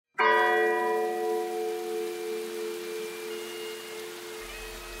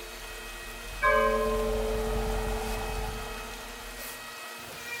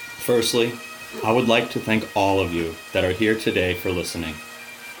Firstly, I would like to thank all of you that are here today for listening.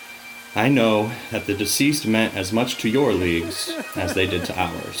 I know that the deceased meant as much to your leagues as they did to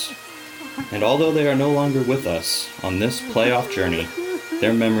ours. And although they are no longer with us on this playoff journey,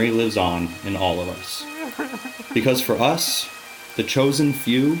 their memory lives on in all of us. Because for us, the chosen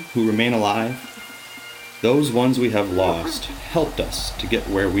few who remain alive, those ones we have lost helped us to get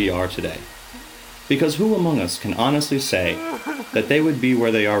where we are today. Because who among us can honestly say that they would be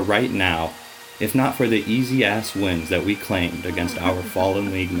where they are right now if not for the easy-ass wins that we claimed against our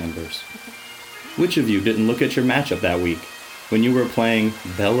fallen league members? Which of you didn't look at your matchup that week when you were playing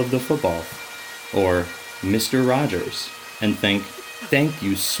Belle of the Football or Mr. Rogers and think, thank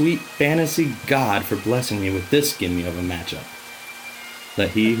you, sweet fantasy God, for blessing me with this gimme of a matchup? Let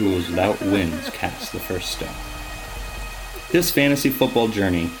he who is without wins cast the first stone. This fantasy football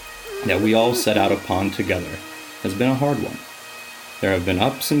journey that we all set out upon together has been a hard one. There have been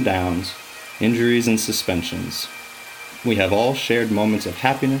ups and downs, injuries and suspensions. We have all shared moments of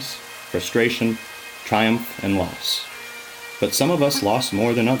happiness, frustration, triumph, and loss. But some of us lost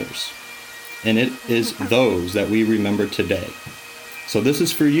more than others, and it is those that we remember today. So this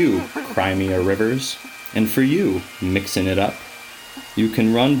is for you, Crimea Rivers, and for you, mixing it up. You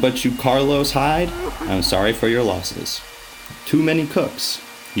can run, but you Carlos Hyde, I'm sorry for your losses. Too many cooks,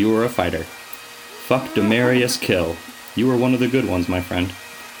 you were a fighter. Fuck Demarius Kill, you were one of the good ones, my friend.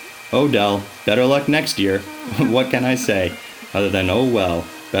 Odell, better luck next year. What can I say, other than oh well,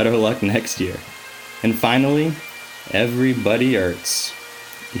 better luck next year. And finally, everybody hurts.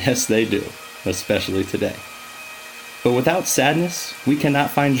 Yes, they do, especially today. But without sadness, we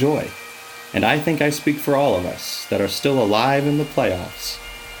cannot find joy. And I think I speak for all of us that are still alive in the playoffs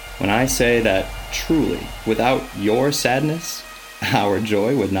when I say that truly, without your sadness, our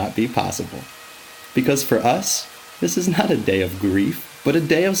joy would not be possible. Because for us, this is not a day of grief, but a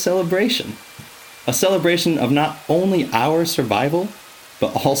day of celebration. A celebration of not only our survival,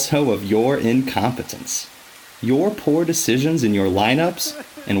 but also of your incompetence. Your poor decisions in your lineups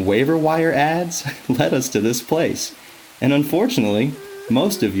and waiver wire ads led us to this place. And unfortunately,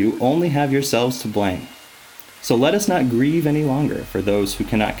 most of you only have yourselves to blame. So let us not grieve any longer for those who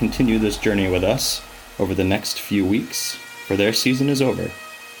cannot continue this journey with us over the next few weeks, for their season is over.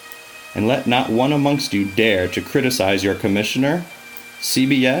 And let not one amongst you dare to criticize your commissioner,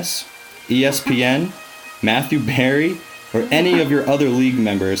 CBS, ESPN, Matthew Berry, or any of your other league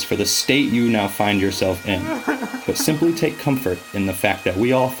members for the state you now find yourself in, but simply take comfort in the fact that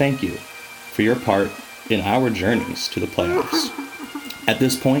we all thank you for your part in our journeys to the playoffs. At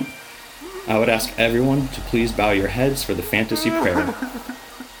this point, I would ask everyone to please bow your heads for the fantasy prayer.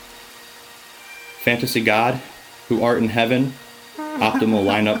 Fantasy God, who art in heaven, optimal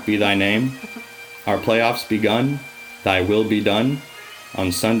lineup be thy name. Our playoffs begun, thy will be done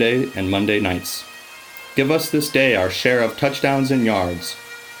on Sunday and Monday nights. Give us this day our share of touchdowns and yards,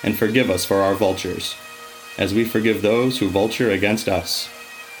 and forgive us for our vultures, as we forgive those who vulture against us.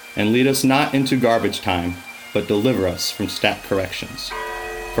 And lead us not into garbage time, but deliver us from stat corrections.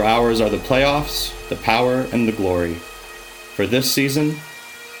 For ours are the playoffs, the power, and the glory, for this season,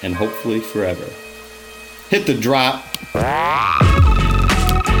 and hopefully forever. Hit the drop.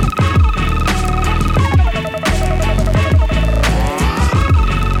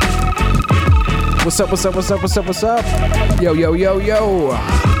 What's up, what's up, what's up, what's up, what's up? Yo, yo, yo, yo.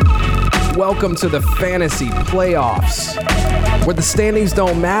 Welcome to the Fantasy Playoffs, where the standings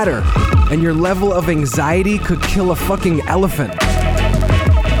don't matter, and your level of anxiety could kill a fucking elephant.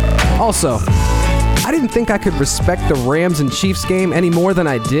 Also, I didn't think I could respect the Rams and Chiefs game any more than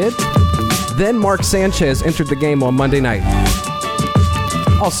I did. Then Mark Sanchez entered the game on Monday night.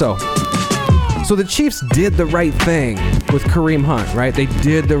 Also, so the Chiefs did the right thing with Kareem Hunt, right? They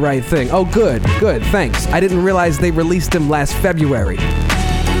did the right thing. Oh, good, thanks. I didn't realize they released him last February.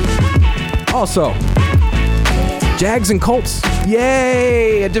 Also, Jags and Colts.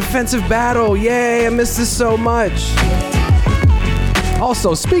 Yay, a defensive battle. Yay, I miss this so much.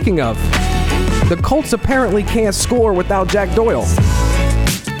 Also, speaking of, the Colts apparently can't score without Jack Doyle.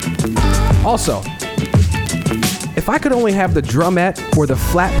 Also, if I could only have the drumette or the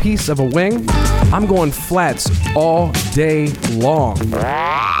flat piece of a wing, I'm going flats all day long.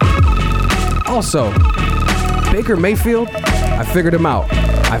 Also, Baker Mayfield, I figured him out.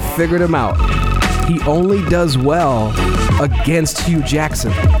 He only does well against Hugh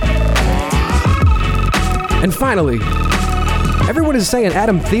Jackson. And finally, everyone is saying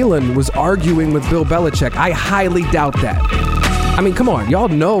Adam Thielen was arguing with Bill Belichick. I highly doubt that. I mean, come on, y'all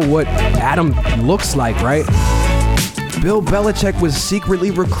know what Adam looks like, right? Bill Belichick was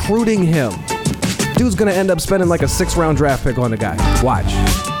secretly recruiting him. Dude's gonna end up spending like a 6th-round draft pick on the guy. Watch.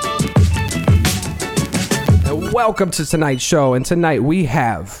 Welcome to tonight's show, and tonight we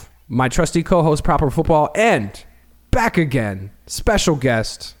have my trusty co-host, Proper Football, and back again, special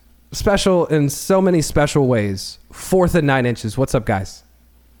guest, special in so many special ways, 4th and 9 inches. What's up, guys?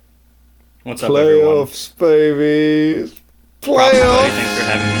 What's up, everyone? Playoffs, baby. Props, buddy. Playoffs. Thanks for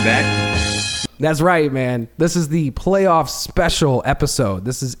having me back. That's right, man. This is the playoff special episode.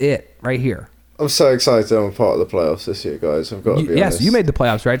 This is it right here. I'm so excited I'm a part of the playoffs this year, guys. I've got to be honest. Yes, you made the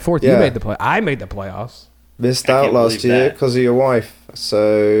playoffs, right? 4th, Yeah. you made the play. I made the playoffs. Missed I out can't last believe year that. because of your wife.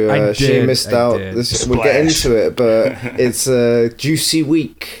 So she did, missed I out. did. We'll get into it, but it's a juicy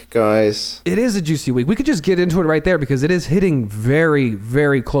week, guys. It is a juicy week. We could just get into it right there because it is hitting very,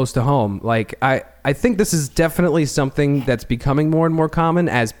 very close to home. Like I think this is definitely something that's becoming more and more common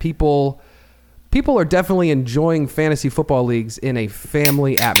as people are definitely enjoying fantasy football leagues in a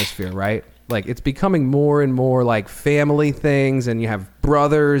family atmosphere, right? Like it's becoming more and more like family things, and you have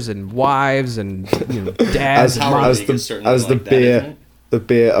brothers and wives and dads. As, and Our moms. as league is the certainly as the like that, beer isn't it? the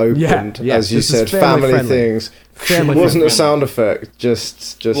beer opened, Yeah, as you this is said, family family friendly. things. Family It wasn't friendly. a sound effect.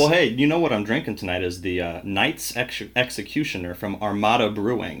 Just. Well, hey, you know what I'm drinking tonight is the Knight's Executioner from Armada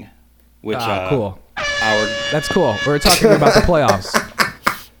Brewing, which Cool. our That's cool. We're talking about the playoffs.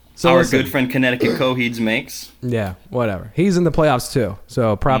 So our listen. good friend Connecticut Coheeds makes. Yeah, whatever. He's in the playoffs too,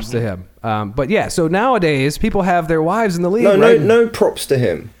 so props to him. But yeah, so nowadays people have their wives in the league. right? No props to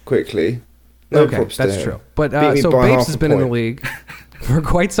him. Quickly. No Okay, props to that's him. true. But Beat me so by Babes half has a been in the point. league for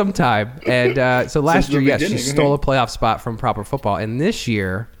quite some time, and so last the year, yes, she beginning. stole a playoff spot from Proper Football, and this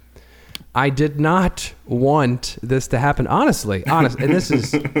year, I did not want this to happen. Honest, and this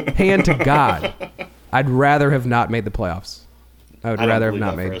is hand to God. I'd rather have not made the playoffs. I would I don't rather have believe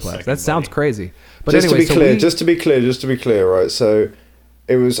not that made for the a playoffs. second, That sounds buddy. crazy. But Just anyway, to be clear, just to be clear, right? So,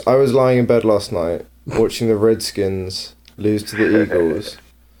 I was lying in bed last night watching the Redskins lose to the Eagles,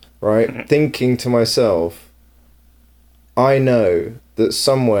 right? Thinking to myself, I know that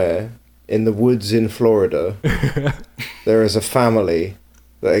somewhere in the woods in Florida, there is a family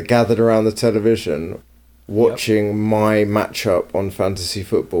that are gathered around the television watching my matchup on fantasy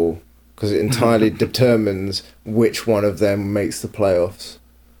football because it entirely determines which one of them makes the playoffs.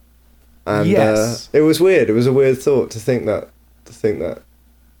 And Yes. it was weird. It was a weird thought to think that.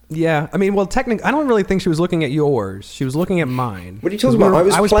 Yeah, I mean, well, technically, I don't really think she was looking at yours. She was looking at mine. What are you talking 'Cause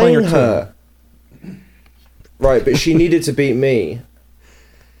about? I was playing playing her. Right, but she needed to beat me.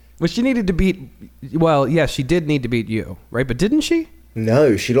 Well, she needed to beat. Well, yes, she did need to beat you, right? But didn't she?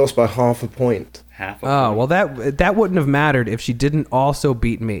 No, she lost by half a point. Half. Oh, well, that wouldn't have mattered if she didn't also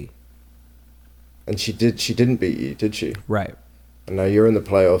beat me, And she didn't beat you, did she? right? And now you're in the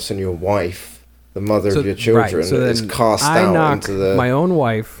playoffs and your wife, the mother of your children, right, so is then cast I out knocked into the... my own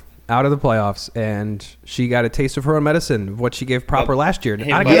wife out of the playoffs, and she got a taste of her own medicine, of what she gave Proper last year.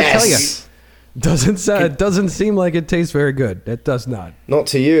 hey, I gotta Yes. tell you, doesn't seem like it tastes very good. It does not. Not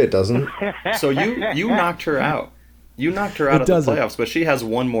to you, it doesn't. So you knocked her out. You knocked her out It of the doesn't. playoffs, but she has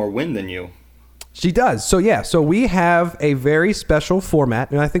one more win than you. She does. So yeah, so we have a very special format,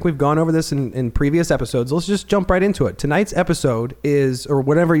 and I think we've gone over this in previous episodes. Let's just jump right into it. Tonight's episode is, or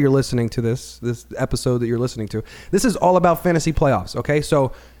whenever you're listening to this episode that you're listening to, this is all about fantasy playoffs, okay?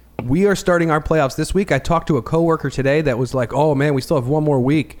 So we are starting our playoffs this week. I talked to a coworker today that was like, oh man, we still have one more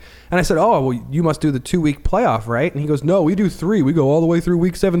week. And I said, oh, well, you must do the 2-week playoff, right? And he goes, no, we do 3. We go all the way through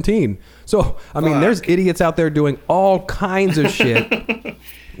week 17. So, I mean, there's idiots out there doing all kinds of shit.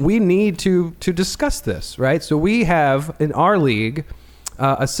 We need to discuss this, right? So we have in our league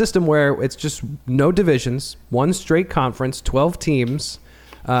a system where it's just no divisions, one straight conference, 12 teams.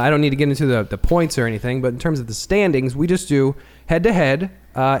 I don't need to get into the points or anything, but in terms of the standings, we just do head-to-head,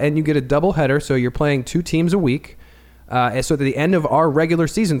 and you get a double-header, so you're playing 2 teams a week. And so at the end of our regular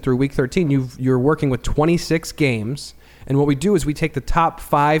season through week 13, you're working with 26 games. And what we do is we take the top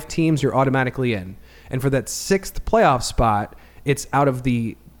 5 teams you're automatically in. And for that 6th playoff spot, it's out of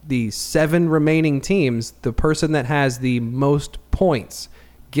the 7 remaining teams, the person that has the most points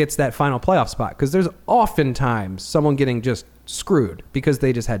gets that final playoff spot. Because there's oftentimes someone getting just screwed because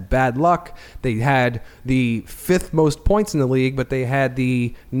they just had bad luck. They had the 5th most points in the league, but they had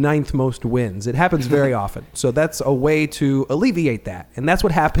the 9th most wins. It happens very often. So that's a way to alleviate that. And that's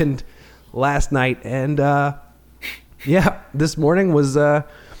what happened last night. And yeah, this morning was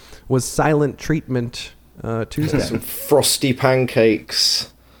silent treatment Tuesday. Some frosty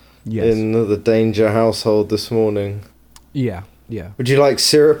pancakes Yes. in the Danger household this morning. Yeah. Yeah. Would you like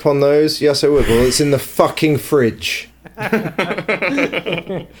syrup on those? Yes, I would. Well, it's in the fucking fridge.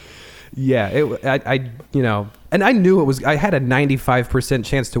 Yeah, and I knew it was. I had a 95%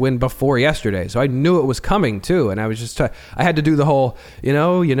 chance to win before yesterday, so I knew it was coming too. And I was just, I had to do the whole, you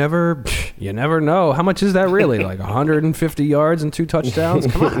never know. How much is that really? Like 150 yards and 2 touchdowns?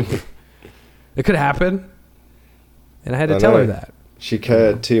 Come on, it could happen. And I had to tell her that. She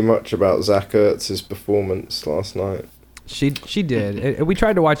cared too much about Zach Ertz's performance last night. She did. We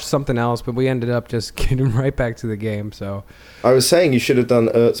tried to watch something else, but we ended up just getting right back to the game. So I was saying you should have done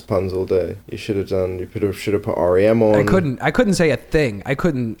Ertz puns all day. You should have put REM on. I couldn't say a thing. I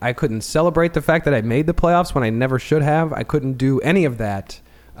couldn't celebrate the fact that I made the playoffs when I never should have. I couldn't do any of that.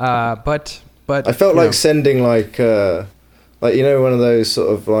 But I felt like sending like one of those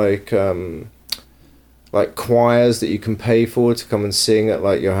sort of like choirs that you can pay for to come and sing at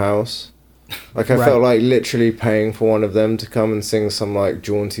like your house. Like I felt like literally paying for one of them to come and sing some like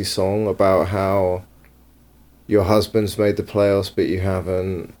jaunty song about how your husband's made the playoffs but you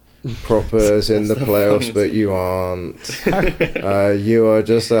haven't. Proper's in the playoffs but you aren't. You are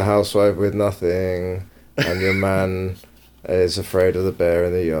just a housewife with nothing, and your man is afraid of the bear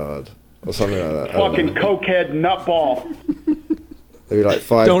in the yard or something like that. Fucking cokehead nutball. There'd be like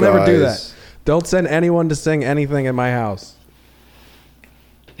 5 Don't guys. ever do that. Don't send anyone to sing anything in my house.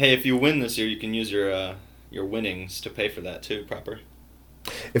 Hey, if you win this year, you can use your winnings to pay for that too, Proper.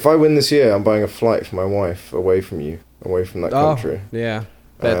 If I win this year, I'm buying a flight for my wife away from that country. Oh, yeah.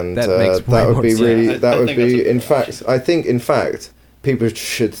 That would be really. That would be. In fact, I think people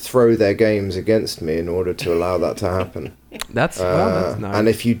should throw their games against me in order to allow that to happen. That's nice. And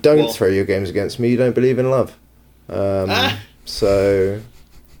if you don't throw your games against me, you don't believe in love. So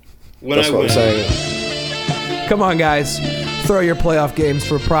that's what I'm saying. Come on, guys. Throw your playoff games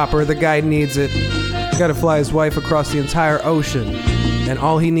for Proper. The guy needs it. Got to fly his wife across the entire ocean, and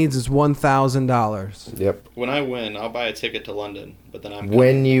all he needs is $1,000. Yep. When I win, I'll buy a ticket to London, but then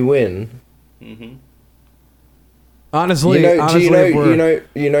When you win. Mm-hmm. Honestly, the problem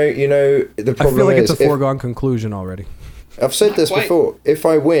I feel like is it's a foregone conclusion already. I've said this before. If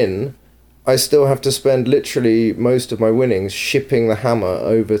I win, I still have to spend literally most of my winnings shipping the hammer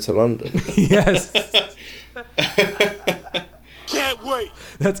over to London. Yes. Can't wait.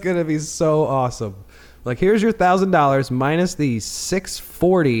 That's gonna be so awesome. Like, here's your $1,000 minus the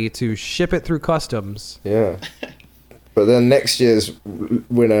 $640 to ship it through customs. Yeah. But then next year's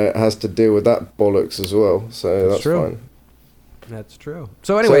winner has to deal with that bollocks as well. So that's true. fine. That's true.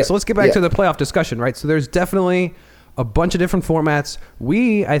 So anyway, so let's get back to the playoff discussion, right? So there's definitely a bunch of different formats.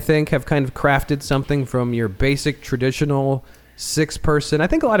 We, I think, have kind of crafted something from your basic traditional 6-person. I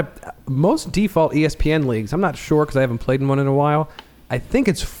think most default ESPN leagues, I'm not sure because I haven't played in one in a while. I think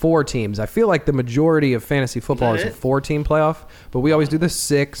it's 4 teams. I feel like the majority of fantasy football is a 4-team playoff, but we always do the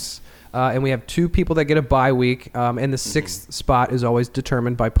 6, and we have 2 people that get a bye week, and the 6th spot is always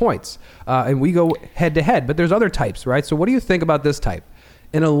determined by points. And we go head-to-head, but there's other types, right? So what do you think about this type?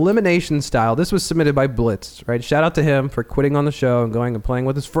 An elimination style. This was submitted by Blitz, right? Shout out to him for quitting on the show and going and playing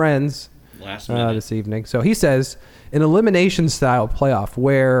with his friends this evening. So he says an elimination style playoff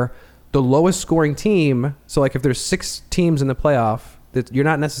where the lowest scoring team, so like if there's 6 teams in the playoff, that you're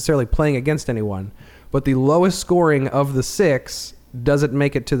not necessarily playing against anyone, but the lowest scoring of the 6 doesn't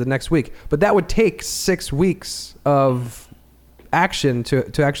make it to the next week. But that would take 6 weeks of action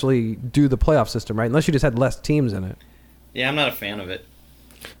to actually do the playoff system, right? Unless you just had less teams in it. Yeah, I'm not a fan of it.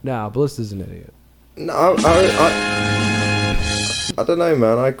 No, Bliss is an idiot. No, I don't know,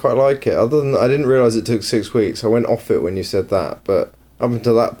 man. I quite like it. Other than I didn't realize it took 6 weeks. I went off it when you said that, but up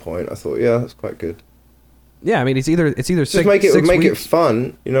until that point, I thought, yeah, that's quite good. Yeah, I mean, it's either just 6 make it weeks.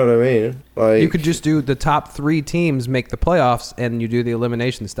 fun. You know what I mean? Like you could just do the top 3 teams make the playoffs, and you do the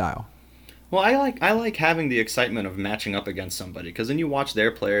elimination style. Well, I like having the excitement of matching up against somebody, because then you watch their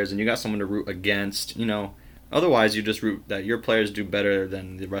players and you got someone to root against. Otherwise you just root that your players do better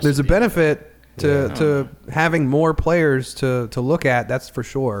than the rest. There's of a benefit to having more players to look at. That's for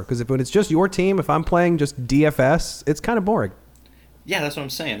sure. Because when it's just your team, if I'm playing just DFS, it's kind of boring. Yeah, that's what I'm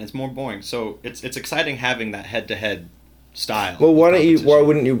saying. It's more boring. So it's exciting having that head-to-head style. Well, why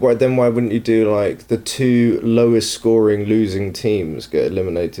wouldn't you do like the 2 lowest scoring losing teams get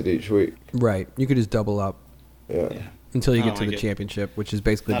eliminated each week? Right. You could just double up. Yeah. Until you get to the championship, which is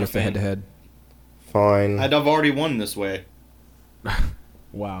basically just a head-to-head. Fine. I've already won this way.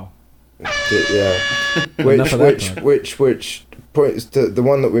 Wow. Yeah. which points to the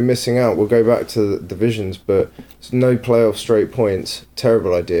one that we're missing out? We'll go back to the divisions, but it's no playoff straight points.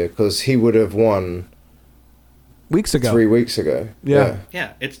 Terrible idea, because he would have won weeks ago. 3 weeks ago. Yeah.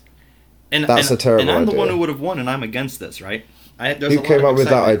 Yeah. That's a terrible idea. And I'm the one who would have won, and I'm against this, right? Who came up with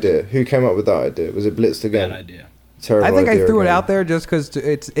that idea? Was it Blitzed again? Bad idea. Terrible I think I idea threw it again. out there just because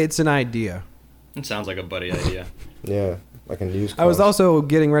it's an idea. It sounds like a buddy idea. Yeah, like a newscast. I was also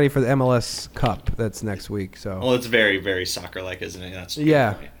getting ready for the MLS Cup that's next week. So Well, it's very, very soccer-like, isn't it? That's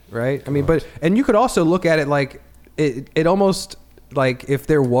yeah, right. I mean, and you could also look at it like it almost like if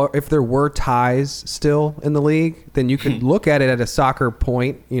there were ties still in the league, then you could look at it at a soccer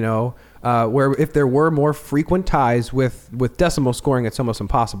point. Where if there were more frequent ties with decimal scoring, it's almost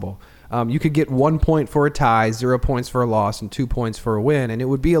impossible. You could get 1 point for a tie, 0 points for a loss, and 2 points for a win, and it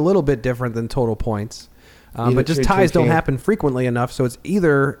would be a little bit different than total points. But just ties don't happen frequently enough, so it's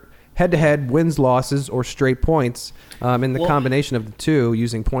either head-to-head wins, losses, or straight points. And the combination of the two,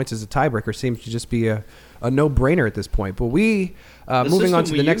 using points as a tiebreaker, seems to just be a no-brainer at this point. But moving on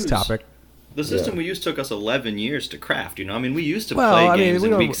to the next topic. The system we used took us 11 years to craft, I mean, we used to Well, play I mean, games we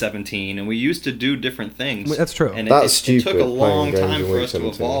in don't- week 17, and we used to do different things. That's true. And That's it took stupid, a long playing games time in for week us to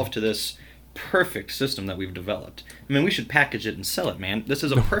 17. evolve to this perfect system that we've developed. I mean, we should package it and sell it, man. This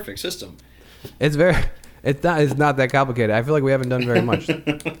is a perfect system. It's not that complicated. I feel like we haven't done very much.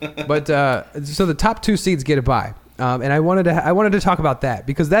 But so the top 2 seeds get a bye, and I wanted to talk about that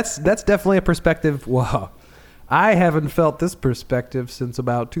because that's definitely a perspective. Whoa, I haven't felt this perspective since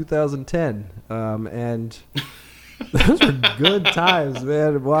about 2010, and those were good times,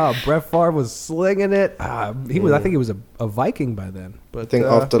 man. Wow, Brett Favre was slinging it. I think he was a Viking by then. But I think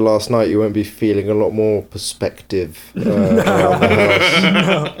after last night, you won't be feeling a lot more perspective around the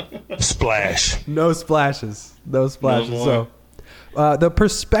house. Splash. No splashes. No splashes. more. So, the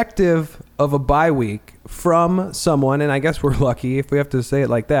perspective of a bye week from someone, and I guess we're lucky if we have to say it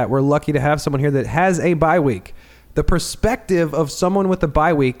like that. We're lucky to have someone here that has a bye week. The perspective of someone with a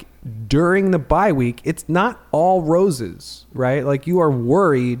bye week during the bye week, it's not all roses, right? Like you are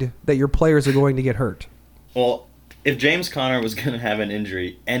worried that your players are going to get hurt. Well, if James Conner was going to have an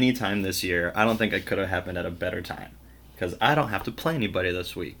injury anytime this year, I don't think it could have happened at a better time. Because I don't have to play anybody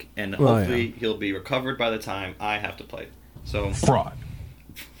this week. And hopefully he'll be recovered by the time I have to play. So, Fraud.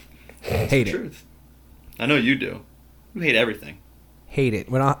 Hate it. truth. I know you do. You hate everything. Hate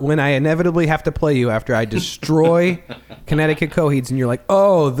it. When I inevitably have to play you after I destroy Connecticut Coheeds and you're like,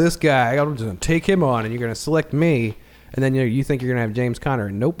 oh, this guy, I'm just going to take him on and you're going to select me. And then you think you're going to have James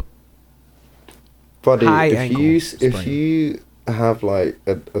Conner. Nope. Buddy, High if ankle you sprain. have like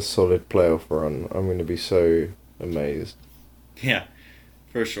a solid playoff run, I'm going to be so amazed. Yeah,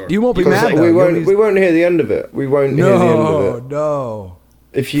 for sure. You won't be Because mad, like, though. we won't hear the end of it. We won't hear the end of it. No.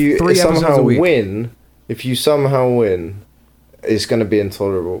 If you 3 episodes somehow a week. win, it's going to be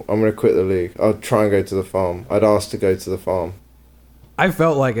intolerable. I'm going to quit the league. I'll try and go to the farm. I'd ask to go to the farm. I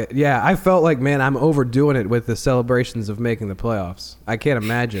felt like it. Yeah, I felt like, man, I'm overdoing it with the celebrations of making the playoffs. I can't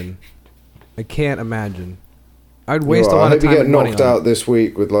imagine. I'd waste a I lot of hope you time get and money knocked on it. out this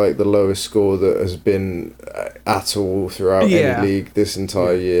week with like the lowest score that has been at all throughout Yeah. any league this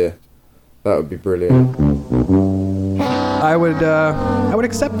entire year. That would be brilliant. I would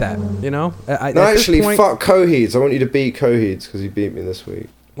accept that, No, at this actually, point- fuck Coheeds. I want you to beat Coheeds because he beat me this week.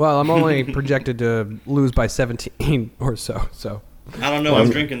 Well, I'm only projected to lose by 17 or so. So I don't know. I'm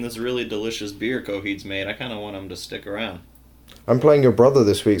drinking this really delicious beer Coheed's made. I kind of want him to stick around. I'm playing your brother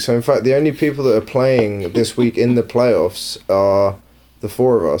this week, so in fact, the only people that are playing this week in the playoffs are the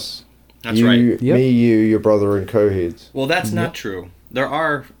 4 of us. That's you, right. Yep. Me, you, your brother, and Coheeds. Well, that's not true. There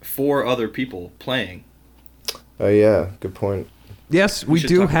are 4 other people playing. Oh yeah, good point. yes, we should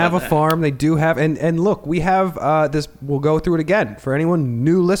do talk have a about that. farm. They do have, and look, we have this. We'll go through it again for anyone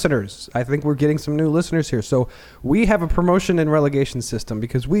new listeners. I think we're getting some new listeners here. So we have a promotion and relegation system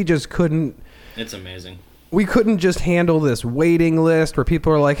because we just couldn't. It's amazing. We couldn't just handle this waiting list where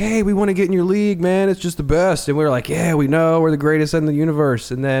people are like, hey, we want to get in your league, man. It's just the best. And we're like, yeah, we know. We're the greatest in the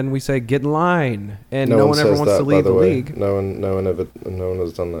universe. And then we say, get in line. And no one ever says wants that, to by leave the way. league. No one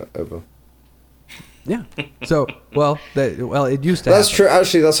has done that ever. Yeah. So, it used to That's happen. true.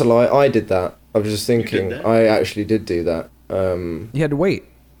 Actually, that's a lie. I did that. I was just thinking. that? I actually did do that. You had to wait.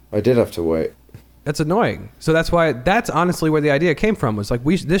 I did have to wait. That's annoying. So that's honestly where the idea came from, was like,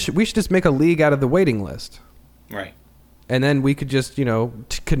 we should just make a league out of the waiting list. Right. And then we could just,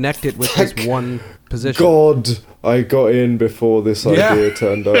 connect it with this one position. God, I got in before this Yeah. idea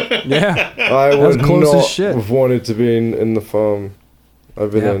turned up. Yeah. I was would close as not shit. have wanted to be in the farm.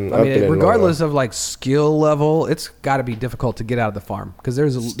 I've been Yeah. in. I I've mean, been in regardless longer. of like skill level, it's got to be difficult to get out of the farm because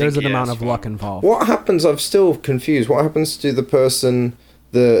there's an Stinky amount ass of luck farm. involved. What happens? I'm still confused. What happens to the person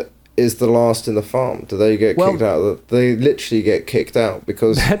that is the last in the farm? Do they get Well- kicked out? They literally get kicked out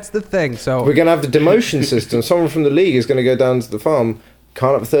because That's the thing. So we're going to have the demotion system. Someone from the league is going to go down to the farm.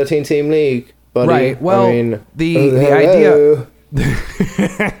 Can't have a 13-team league, buddy. Right, well, I mean, the hello. idea-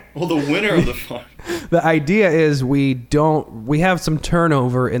 Well, the winner of the farm. The idea is we have some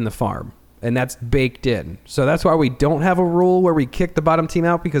turnover in the farm, and that's baked in. So that's why we don't have a rule where we kick the bottom team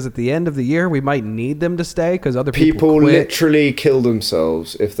out, because at the end of the year we might need them to stay because other people quit. Literally kill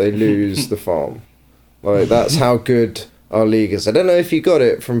themselves if they lose the farm. Like, that's how good our league is. I don't know if you got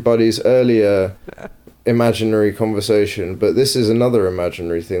it from Buddy's earlier imaginary conversation, but this is another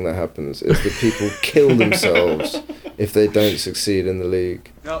imaginary thing that happens, is that people kill themselves if they don't succeed in the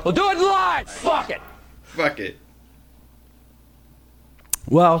league. We'll do it live. Fuck it. Fuck it.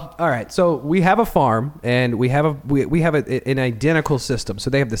 Well, all right. So we have a farm, and we have an identical system. So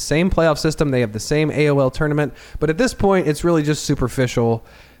they have the same playoff system. They have the same AOL tournament. But at this point, it's really just superficial.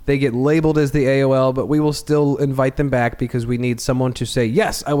 They get labeled as the AOL, but we will still invite them back because we need someone to say,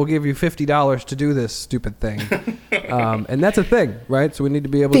 yes, I will give you $50 to do this stupid thing. And that's a thing, right? So we need to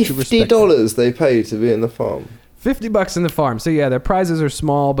be able to respect $50 they pay to be in the farm. $50 in the farm. So yeah, their prizes are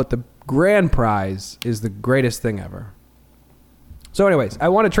small, but the grand prize is the greatest thing ever. So anyways, I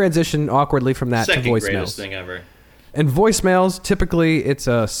want to transition awkwardly from that Second to voicemails. greatest thing ever. And voicemails, typically it's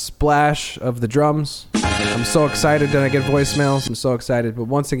a splash of the drums. I'm so excited that I get voicemails. I'm so excited. But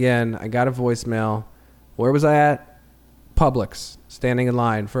once again, I got a voicemail. Where was I at? Publix. Standing in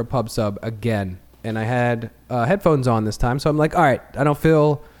line for a pub sub again. And I had headphones on this time. So I'm like, all right, I don't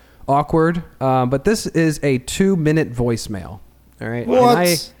feel awkward. But this is a 2-minute voicemail. All right. What? And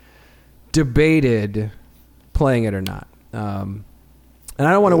I debated playing it or not. And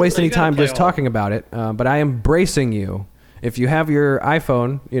I don't want to waste any time just talking about it, but I am bracing you. If you have your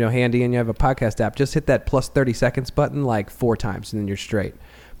iPhone, handy, and you have a podcast app, just hit that plus 30 seconds button like 4 times, and then you're straight.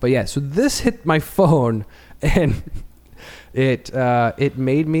 But yeah, so this hit my phone, and it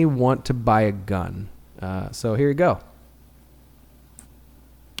made me want to buy a gun. So here you go.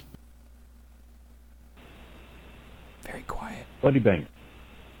 Very quiet. Buddy Banger,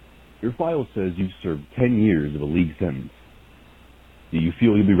 your file says you've served 10 years of a league sentence. Do you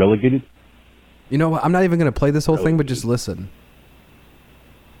feel you'll be relegated? You know what? I'm not even going to play this whole thing, but just listen.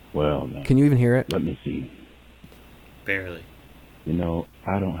 Well, now, Can you even hear it? let me see. Barely.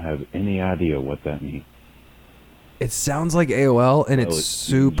 I don't have any idea what that means. It sounds like AOL, and it's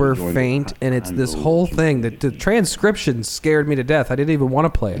super faint, and it's this whole thing. The transcription scared me to death. I didn't even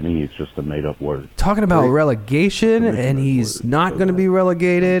want to play To it. me, it's just a made-up word. Talking about relegation, and he's not going to be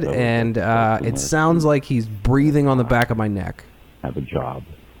relegated, and it sounds like he's breathing on the back of my neck. Have a job.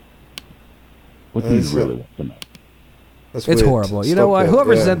 What do you really want to know? That's It's weird. horrible. You Stop know what? it.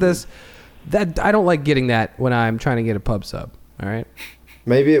 Whoever Yeah. sent this, that I don't like getting that when I'm trying to get a pub sub. All right.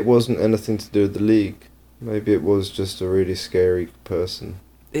 Maybe it wasn't anything to do with the league. Maybe it was just a really scary person.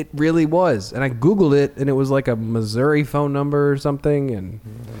 It really was, and I Googled it, and it was like a Missouri phone number or something, and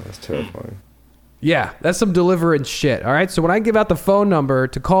That's terrifying. yeah, that's some deliverance shit. All right. So when I give out the phone number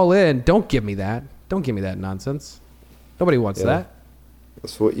to call in, don't give me that. Don't give me that nonsense. Nobody wants Yeah. that.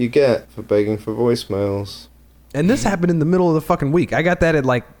 That's what you get for begging for voicemails. And this happened in the middle of the fucking week. I got that at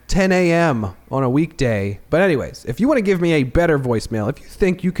like 10 a.m. on a weekday. But anyways, if you want to give me a better voicemail, if you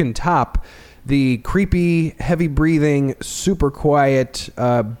think you can top the creepy, heavy-breathing, super quiet,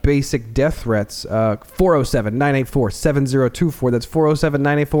 basic death threats, 407-984-7024. That's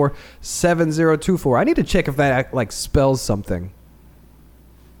 407-984-7024. I need to check if that like spells something.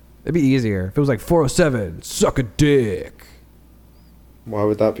 It'd be easier if it was like 407, suck a dick. Why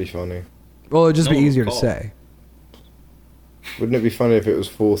would that be funny? Well, it'd just No be one easier to called. say. Wouldn't it be funny if it was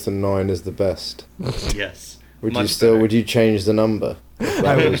 4th and 9 is the best? Yes. Would Much you still? better. Would you change the number?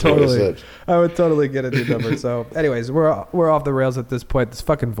 I would totally get a new number. So, anyways, we're off the rails at this point. This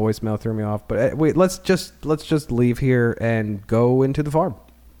fucking voicemail threw me off. But wait, let's just leave here and go into the farm.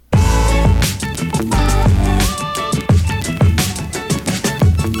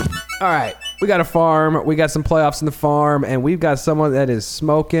 All right, we got a farm. We got some playoffs in the farm, and we've got someone that is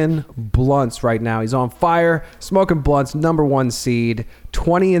smoking blunts right now. He's on fire, smoking blunts. #1 seed,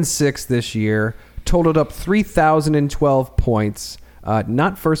 20-6 this year. Totaled up 3,012 points.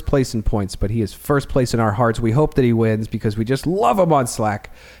 Not first place in points, but he is first place in our hearts. We hope that he wins because we just love him on Slack.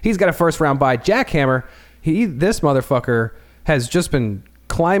 He's got a first round bye. Jackhammer, this motherfucker has just been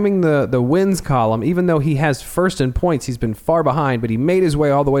climbing the wins column. Even though he has first in points, he's been far behind, but he made his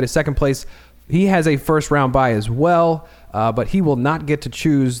way all the way to second place. He has a first round bye as well, but he will not get to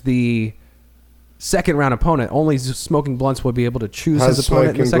choose the second round opponent. Only Smoking Blunts will be able to choose Has his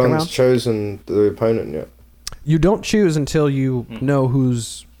opponent in the Smoking second Blunts round. chosen the opponent yet? You don't choose until you know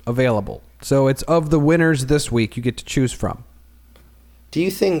who's available. So it's of the winners this week you get to choose from. Do you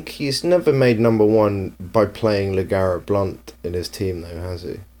think he's never made #1 by playing LeGarrette Blunt in his team, though, has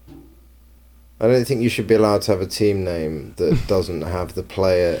he? I don't think you should be allowed to have a team name that doesn't have the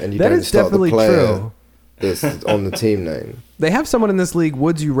player, and you That don't is start the definitely player true. that's on the team name. They have someone in this league,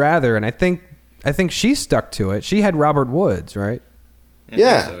 Would You Rather, and I think she stuck to it. She had Robert Woods, right? I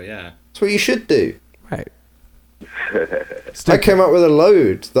Yeah. think so, yeah. That's what you should do. Right. I came up with a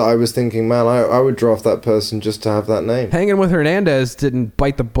load that I was thinking, man, I would draft that person just to have that name. Hanging with Hernandez didn't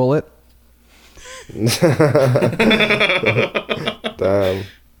bite the bullet. Damn.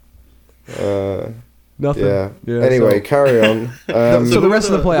 Nothing. Yeah. Anyway, so- carry on. So the rest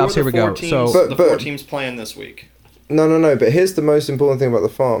of the who are playoffs, here we four go. Teams, So- the But- four teams playing this week. No. But here's the most important thing about the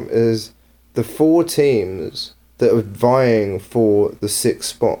farm is the 4 teams that are vying for the 6th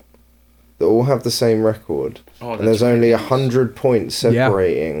spot that all have the same record. Oh, And there's that's only right. 100 points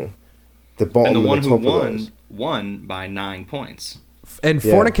separating the bottom And the one and the who top of those. won by 9 points. And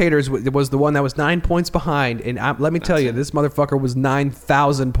Yeah. Fornicators was the one that was 9 points behind. And let me tell you, this motherfucker was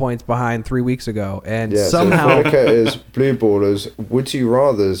 9,000 points behind 3 weeks ago. And Yeah, somehow... so Fornicators, Blue Ballers, Would You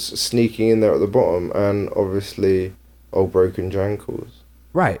Rather's sneaking in there at the bottom, and obviously Old Broken Jankles.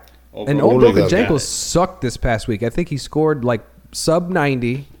 Right. All And broken. Old All of Broken them. Jankles sucked this past week. I think he scored like sub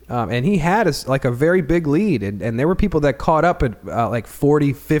 90, and he had a very big lead. And there were people that caught up at like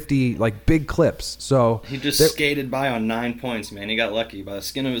 40, 50, like big clips. So He just they're skated by on 9 points, man. He got lucky by the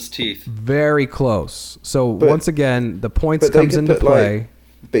skin of his teeth. very close. So But- once again, the points but they comes could into put, play.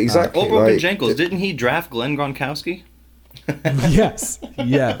 But exactly. Old Broken like, Jankles, didn't he draft Glenn Gronkowski? Yes.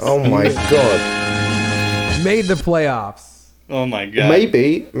 Oh my god. Made the playoffs. Oh my god.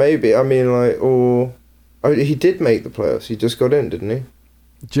 Maybe. I mean, like, or he did make the playoffs. He just got in, didn't he?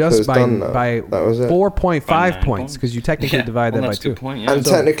 So Just it's by done now. That was it. 4.5 By 9 points, because you technically Yeah, divide well, that by that's a 2. good point, yeah. And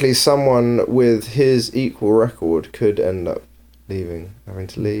technically, someone with his equal record could end up having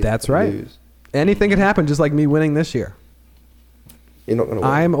to leave. That's and right. lose. Anything could happen, just like me winning this year. You're not going to win.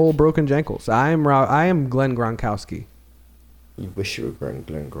 I'm Old Broken Jankles. I am Glenn Gronkowski. You wish you were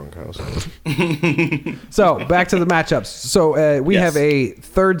Glenn Gronkowski. So back to the matchups. So we Yes. have a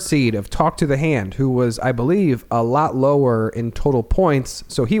third seed of Talk to the Hand, who was, I believe, a lot lower in total points.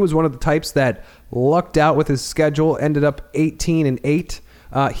 So he was one of the types that lucked out with his schedule, ended up 18-8.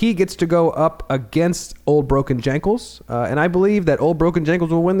 He gets to go up against Old Broken Jankles, and I believe that Old Broken Jankles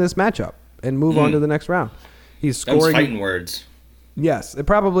will win this matchup and move on to the next round. He's Them's scoring. fighting words. Yes, it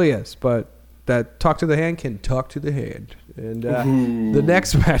probably is, but that Talk to the Hand can talk to the hand. And the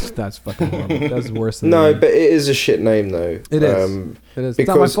next match, that's fucking horrible. That's worse than No, the- but it is a shit name though. It is. It is. It's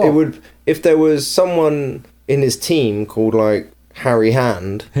not my Because fault. it would, if there was someone in his team called like Harry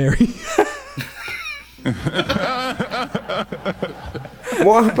Hand. Harry.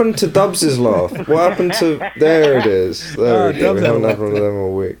 What happened to Dubs' laugh? What happened to? There it is. There we go. Dubs We haven't had a had one of them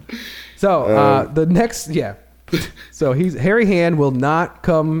all week. So the next, So Harry Hand will not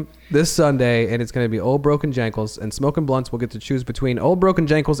come this Sunday, and it's going to be Old Broken Jankles, and Smoking Blunts will get to choose between Old Broken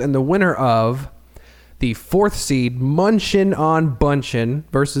Jankles and the winner of the 4th seed Munchin on Bunchin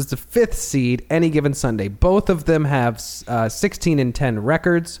versus the 5th seed Any Given Sunday. Both of them have 16-10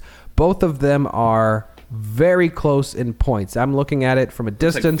 records. Both of them are very close in points. I'm looking at it from a It's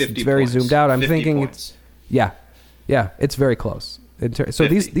like distance. 50 It's very points. zoomed out. I'm 50 thinking points. yeah, it's very close. So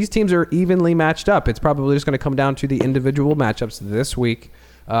 50. these teams are evenly matched up. It's probably just going to come down to the individual matchups this week.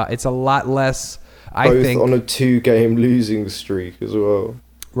 It's a lot less, I Both think. on a 2-game losing streak as well.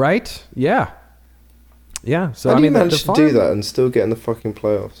 Right? Yeah. So How I do you mean, manage to farm, do that and still get in the fucking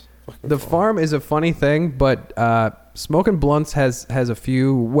playoffs? The farm is a funny thing, but Smoking Blunts has a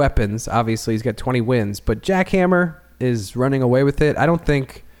few weapons. Obviously, he's got 20 wins, but Jackhammer is running away with it. I don't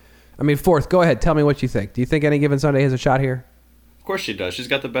think. I mean, Fourth, go ahead. Tell me what you think. Do you think Any Given Sunday has a shot here? Of course she does. She's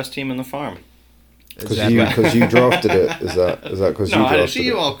got the best team in the farm. Because you drafted it. Is that because you No, drafted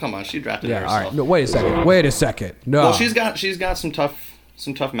it? well, come on, she drafted it Yeah. All herself. right. No, wait a second. No. Well, she's got some tough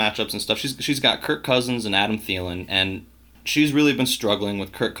matchups and stuff. She's got Kirk Cousins and Adam Thielen, and she's really been struggling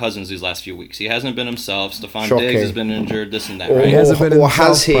with Kirk Cousins these last few weeks. He hasn't been himself. Stephon Shocking. Diggs has been injured. This and that, Or, right? He hasn't been or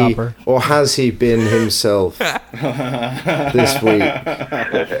has himself he? proper. Or has he been himself this week?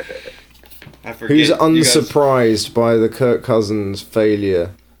 I forget. Who's You guys- unsurprised by the Kirk Cousins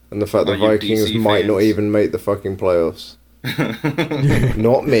failure and the fact Oh, the you Vikings DC might not fans. even make the fucking playoffs?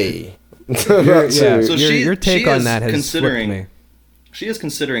 Not me. Yeah, That so too. your take she on is that has flipped considering- me. She is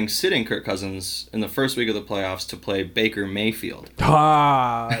considering sitting Kirk Cousins in the first week of the playoffs to play Baker Mayfield. So,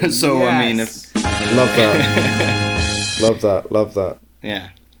 I mean, if Love that. Love that. yeah,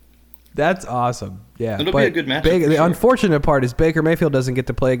 That's awesome. Yeah, It'll be a good matchup for The sure. unfortunate part is Baker Mayfield doesn't get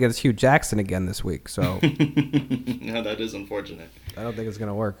to play against Hugh Jackson again this week, so no, that is unfortunate. I don't think it's going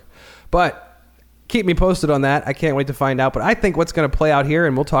to work. But keep me posted on that. I can't wait to find out. But I think what's going to play out here,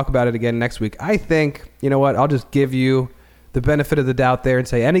 and we'll talk about it again next week. I think, you know what? I'll just give you the benefit of the doubt there and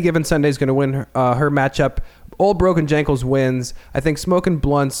say Any Given Sunday is going to win her matchup. Old Broken Jankles wins. I think Smoking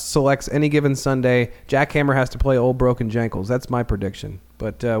Blunts selects Any Given Sunday. Jackhammer has to play Old Broken Jankles. That's my prediction.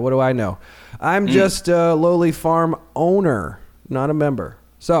 But what do I know? I'm just a lowly farm owner, not a member.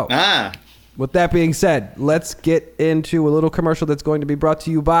 So, with that being said, let's get into a little commercial that's going to be brought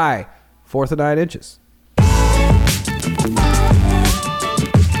to you by 4th and 9 Inches.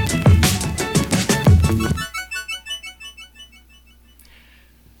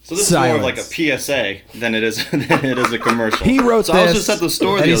 So this is more of like a PSA than it is a commercial. He wrote so this. I was just at the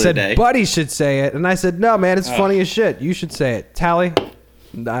store and the he other said, day. Buddy should say it. And I said, no, man, it's funny as shit. You should say it. Tally,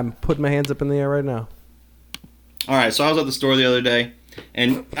 I'm putting my hands up in the air right now. All right, so I was at the store the other day,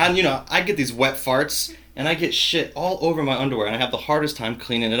 and you know, I get these wet farts, and I get shit all over my underwear, and I have the hardest time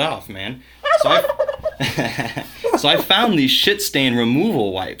cleaning it off, man. So I found these shit stain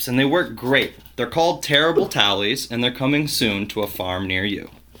removal wipes, and they work great. They're called Terrible Tallies, and they're coming soon to a farm near you.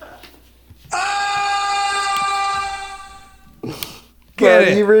 Get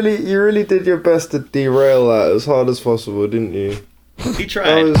it. You really did your best to derail that as hard as possible, didn't you? He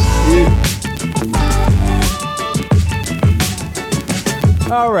tried.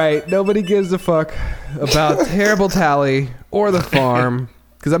 All right, nobody gives a fuck about Terrible Tally or the farm.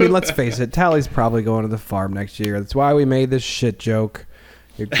 Because, I mean, let's face it, Tally's probably going to the farm next year. That's why we made this shit joke.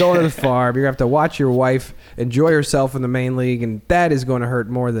 You're going to the farm. You're going to have to watch your wife enjoy herself in the main league, and that is going to hurt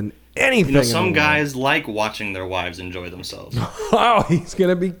more than anything. You know, some guys like watching their wives enjoy themselves. Oh, he's going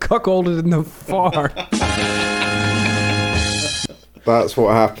to be cuckolded in the farm. That's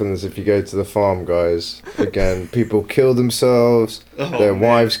what happens if you go to the farm, guys. Again, people kill themselves. Their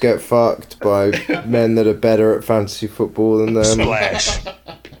wives get fucked by men that are better at fantasy football than them. Splash.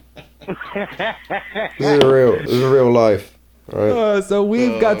 This is a real life. Right? So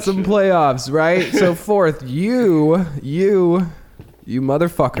we've got some playoffs, right? So 4th, you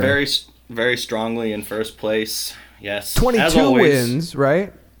motherfucker. Very, very strongly in first place. Yes. 22 As always. wins,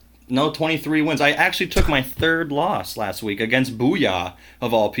 right? No, 23 wins. I actually took my third loss last week against Booyah,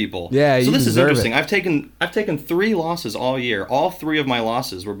 of all people. Yeah, so you this is deserve interesting. it. I've taken 3 losses all year. All 3 of my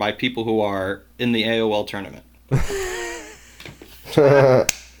losses were by people who are in the AOL tournament. What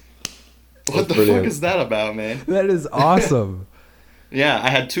the fuck is that about, man? That is awesome. Yeah, I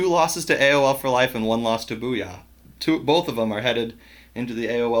had 2 losses to AOL for life and 1 loss to Booyah. Both of them are headed into the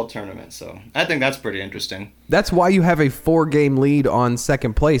AOL tournament, so I think that's pretty interesting. That's why you have a 4-game lead on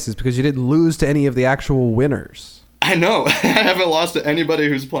second place, is because you didn't lose to any of the actual winners. I know. I haven't lost to anybody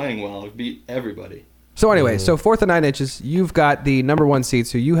who's playing well. I've beat everybody. So anyway, so 4th and 9 Inches, you've got the number 1 seed,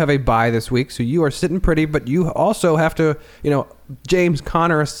 so you have a bye this week, so you are sitting pretty, but you also have to, you know, James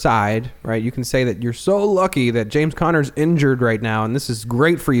Conner aside, right? You can say that you're so lucky that James Conner's injured right now, and this is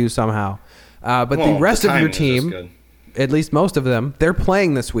great for you somehow. But the rest of your team, at least most of them, they're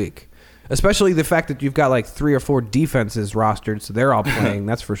playing this week. Especially the fact that you've got like 3 or 4 defenses rostered, so they're all playing,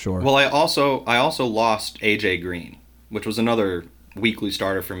 that's for sure. Well, I also lost AJ Green, which was another weekly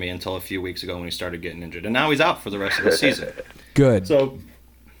starter for me until a few weeks ago when he started getting injured. And now he's out for the rest of the season. Good. So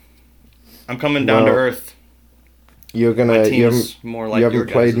I'm coming down to earth. You haven't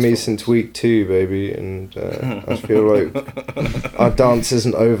played me since week 2, baby, and I feel like our dance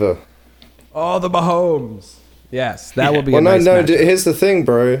isn't over. Oh, the Mahomes. Yes, that will be well, a nice matchup. Here's the thing,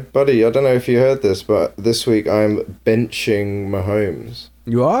 bro. Buddy, I don't know if you heard this, but this week I'm benching Mahomes.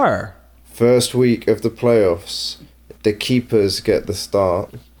 You are? First week of the playoffs, the keepers get the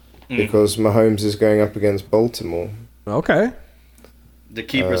start because Mahomes is going up against Baltimore. Okay. The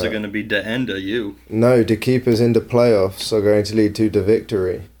keepers are going to be the end of you. No, the keepers in the playoffs are going to lead to the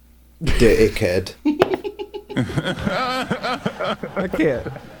victory. Dickhead. I can't.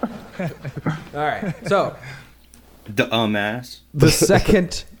 All right, so Dumbass. the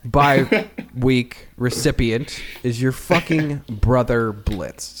second bye week recipient is your fucking brother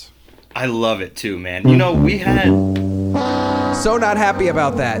Blitz. I love it too, man. You know, we had So not happy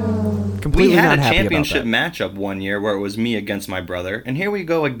about that. Completely a not happy championship about that. matchup one year where it was me against my brother, and here we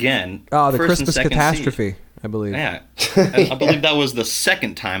go again. Oh, the first and Christmas second catastrophe, seed. I believe. Yeah, I believe that was the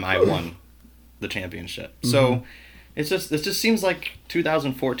second time I won the championship. So it just seems like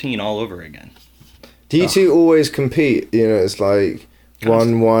 2014 all over again. Do you two always compete? You know, it's like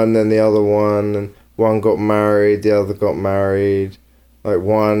one won and the other won, and one got married, the other got married. Like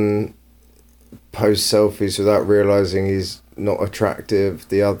one posts selfies without realizing he's not attractive.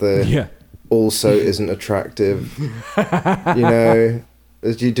 The other also isn't attractive. You know,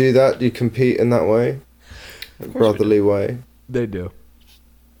 do you do that? Do you compete in that way? Brotherly way? They do.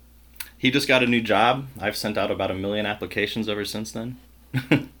 He just got a new job. I've sent out about 1 million applications ever since then.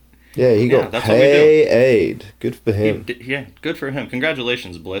 Yeah, he got that's what we do. paid. Good for him. Yeah, good for him.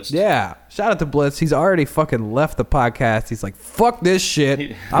 Congratulations, Blitz. Yeah, shout out to Blitz. He's already fucking left the podcast. He's like, fuck this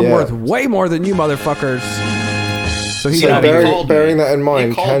shit. I'm Yeah. worth way more than you motherfuckers. So he So got bear- called bearing me. that in mind,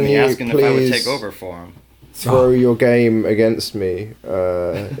 he called can me you asking if I would please take over for him. Throw your game against me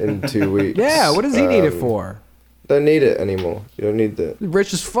in 2 weeks. Yeah, what does he need it for? Don't need it anymore. You don't need that. He's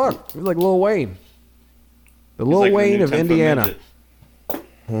rich as fuck. He's like Lil Wayne. The He's Lil like the Wayne new of 10-foot Indiana. midget.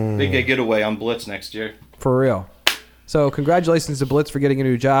 Big gay getaway on Blitz next year. For real. So congratulations to Blitz for getting a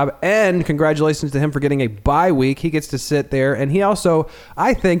new job, and congratulations to him for getting a bye week. He gets to sit there, and he also,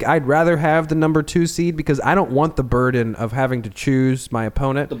 I think I'd rather have the number 2 seed because I don't want the burden of having to choose my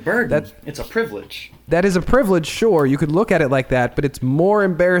opponent. The burden. That, It's a privilege. that is a privilege, sure. You could look at it like that, but it's more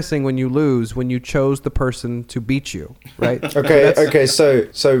embarrassing when you lose when you chose the person to beat you, right? Okay.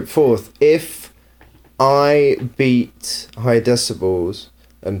 So fourth, if I beat High Decibels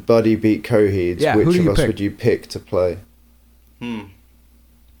and Buddy beat Coheeds, Yeah, who which do of you us pick? would you pick to play? I'm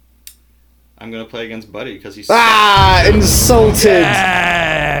going to play against Buddy because he's... Ah, insulted!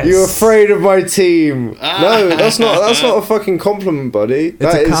 You're afraid of my team. No, that's not a fucking compliment, buddy.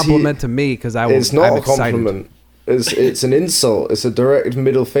 It's a compliment to me because I will. It's not I'm a excited. compliment. It's an insult. It's a direct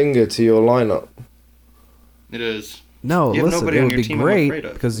middle finger to your lineup. It is. No, You have listen, nobody it on would your be team I'm great afraid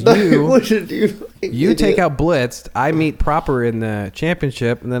of. because What you did you? you take out Blitzed, I meet Proper in the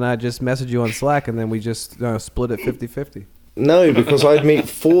championship, and then I just message you on Slack, and then we just split it 50-50. No, because I'd meet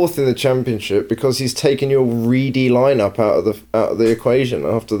fourth in the championship because he's taken your reedy lineup out of the equation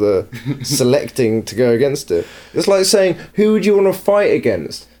after the selecting to go against it. It's like saying, who would you want to fight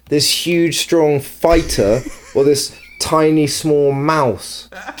against? This huge, strong fighter or this tiny, small mouse?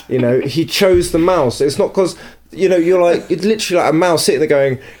 You know, he chose the mouse. It's not because, you know, you're literally like a mouse sitting there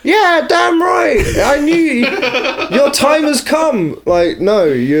going, yeah, damn right, I knew you. Your time has come. Like, no,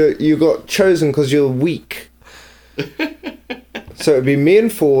 you got chosen because you're weak. So it'd be me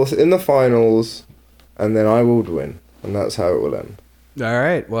and fourth in the finals, and then I would win, and that's how it will end. All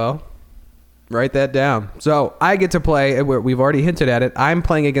right, well, write that down. So I get to play, and we've already hinted at it. I'm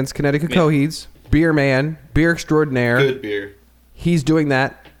playing against Connecticut Coheeds, beer man, beer extraordinaire. Good beer. He's doing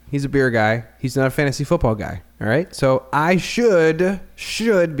that. He's a beer guy. He's not a fantasy football guy. All right, so I should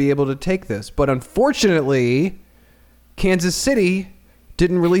be able to take this, but unfortunately, Kansas City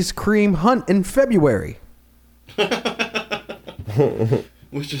didn't release Kareem Hunt in February.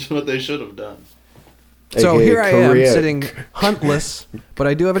 Which is what they should have done. So AKA here I am Korea- sitting huntless, but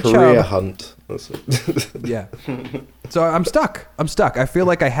I do have a Korea chub. hunt. That's it. Yeah. So I'm stuck. I feel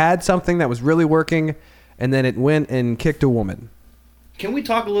like I had something that was really working, and then it went and kicked a woman. Can we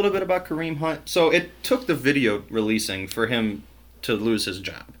talk a little bit about Kareem Hunt? So it took the video releasing for him to lose his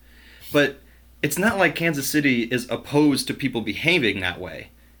job. But it's not like Kansas City is opposed to people behaving that way.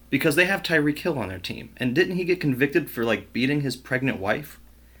 Because they have Tyreek Hill on their team. And didn't he get convicted for, like, beating his pregnant wife?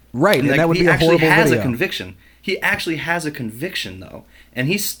 Right, and like, that would he be a actually horrible has video. a conviction. He actually has a conviction, though. And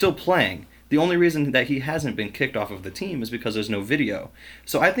he's still playing. The only reason that he hasn't been kicked off of the team is because there's no video.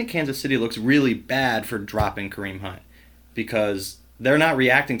 So I think Kansas City looks really bad for dropping Kareem Hunt. Because they're not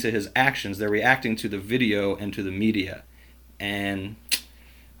reacting to his actions. They're reacting to the video and to the media. And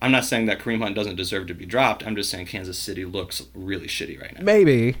I'm not saying that Kareem Hunt doesn't deserve to be dropped. I'm just saying Kansas City looks really shitty right now.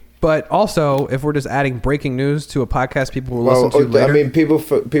 Maybe. But also, if we're just adding breaking news to a podcast people will listen to later. I mean, people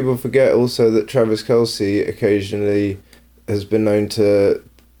forget also that Travis Kelce occasionally has been known to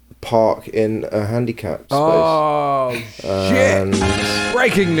park in a handicap space. Oh, And- shit.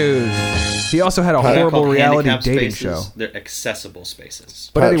 Breaking news. He also had a They're horrible called reality handicap dating spaces. show. They're accessible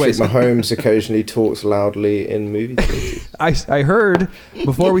spaces. But Patrick anyways, Mahomes occasionally talks loudly in movie theaters. I heard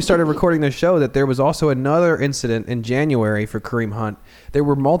before we started recording the show that there was also another incident in January for Kareem Hunt. There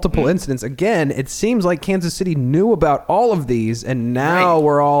were multiple incidents. Again, it seems like Kansas City knew about all of these, and now Right.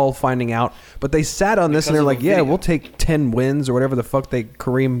 we're all finding out. But they sat on this, and Because they're of like, the yeah, video. we'll take 10 wins or whatever the fuck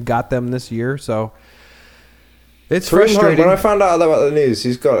Kareem got them this year. So it's Kareem Hunt, frustrating. when I found out about the news,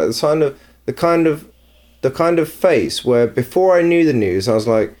 he's got the kind of face where before I knew the news, I was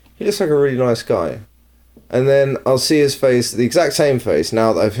like, he looks like a really nice guy. And then I'll see his face, the exact same face,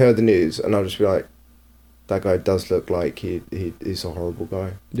 now that I've heard the news, and I'll just be like, that guy does look like he's a horrible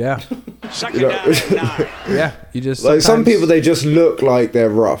guy. Yeah. Suck You it know- down at 9. Yeah. You just Like some sometimes- people, they just look like they're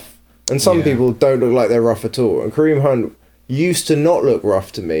rough, and some Yeah. people don't look like they're rough at all. And Kareem Hunt used to not look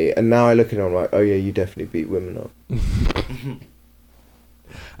rough to me, and now I look at him like, oh yeah, you definitely beat women up.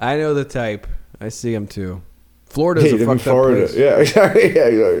 I know the type. I see him too. Florida's You a live in fucked up Florida. place. Yeah, exactly.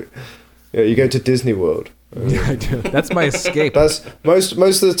 Yeah, you go to Disney World. That's my escape. That's most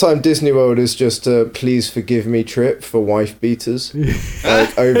of the time. Disney World is just a please forgive me trip for wife beaters,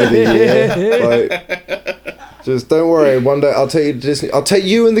 like over the year. Like, just don't worry. One day I'll take you to Disney. I'll take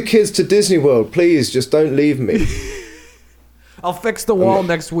you and the kids to Disney World. Please, just don't leave me. I'll fix the wall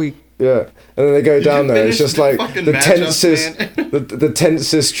next week. Yeah, and then they go down there. It's just like fucking the matchups, tensest, the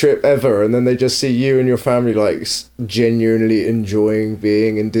tensest trip ever. And then they just see you and your family like genuinely enjoying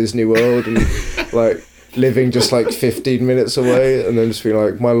being in Disney World and like living just like 15 minutes away, and then just being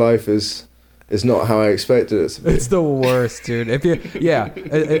like, my life is not how I expected it to be. It's the worst, dude. If you,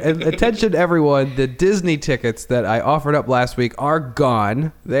 attention everyone, the Disney tickets that I offered up last week are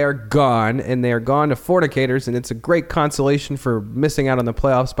gone. They are gone, and they are gone to fornicators, and it's a great consolation for missing out on the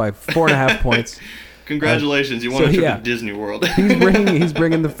playoffs by 4.5 points. Congratulations, you won a trip to Disney World. he's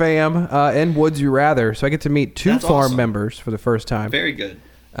bringing the fam and Would You Rather, so I get to meet two That's farm awesome. members for the first time. Very good.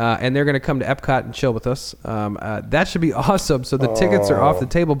 And they're going to come to Epcot and chill with us. That should be awesome. So the tickets are off the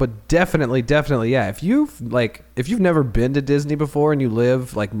table, but definitely, yeah. If you've never been to Disney before and you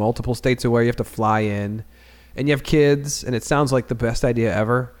live like multiple states away, you have to fly in, and you have kids, and it sounds like the best idea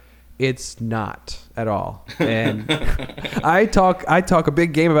ever. It's not at all. And I talk a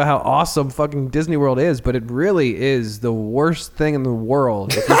big game about how awesome fucking Disney World is, but it really is the worst thing in the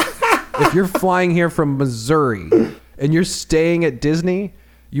world. If you're flying here from Missouri and you're staying at Disney,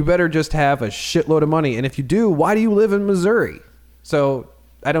 you better just have a shitload of money. And if you do, why do you live in Missouri? So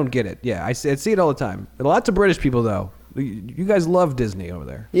I don't get it. Yeah, I see it all the time. Lots of British people, though. You guys love Disney over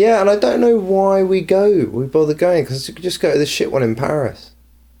there. Yeah, and I don't know why we bother going, because you could just go to the shit one in Paris.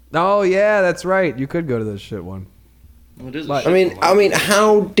 Oh, yeah, that's right. You could go to this shit one. Well, it is Like- a shit I mean,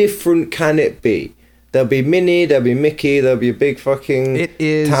 how different can it be? There'll be Minnie, there'll be Mickey, there'll be a big fucking It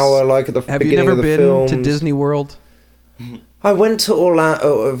is tower like at the Have you beginning never of the been films. to Disney World? I went to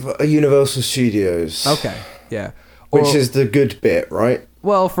Orlando of Universal Studios. Okay, yeah. Which is the good bit, right?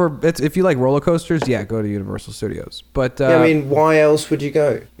 Well, if you like roller coasters, yeah, go to Universal Studios. But Yeah, I mean, why else would you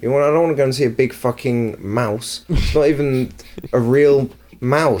go? I don't want to go and see a big fucking mouse. It's not even a real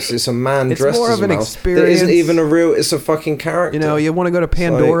mouse. It's a man It's dressed more as of a an mouse. experience. That isn't even a real. It's a fucking character. you want to go to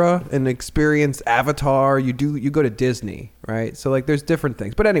Pandora and experience Avatar. You go to Disney, right? So like, there's different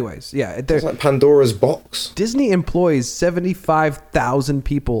things. But anyways, yeah, It's like Pandora's box. Disney employs 75,000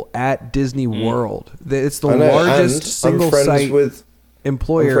 people at Disney World. It's the I know, largest and single I'm friends site with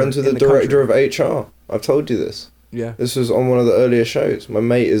employer. I'm friends with in the country. director of HR. I've told you this. Yeah, This was on one of the earlier shows. My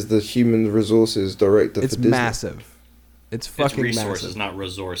mate is the human resources director it's for Disney. massive. It's It's fucking resources, massive. not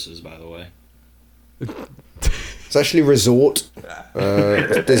resources, by the way. It's actually resort.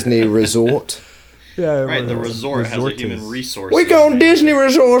 Disney resort. Yeah, Right, the resort has a Resorts. human resource. We go on Disney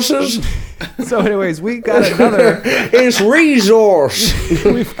resources. So, anyways, we got another. It's resource.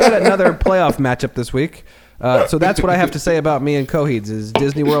 We've got another playoff matchup this week. So that's what I have to say about me and Coheeds is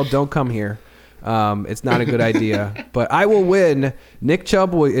Disney World, don't come here. It's not a good idea. But I will win. Nick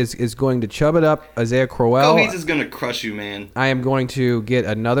Chubb is going to chub it up. Isaiah Crowell. Coheeds is gonna crush you, man. I am going to get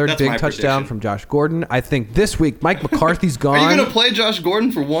another That's big my touchdown prediction. from Josh Gordon. I think this week Mike McCarthy's gone. Are you gonna play Josh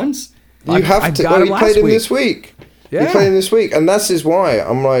Gordon for once? You have I to. got Well, him you last played him week. this week. Yeah. You played him this week, and this is why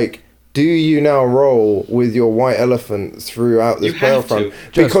I'm like, do you now roll with your white elephant throughout this You have playoff run?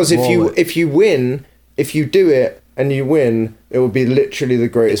 to. Because Just roll it. if you do it and you win, it will be literally the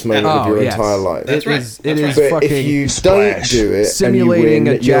greatest moment of your yes. entire life. That's right. It That's is But fucking if you don't do it, simulating and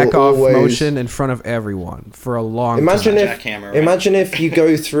you a win, jack you'll off always, motion in front of everyone for a long Imagine time. Jackhammer, right? imagine if you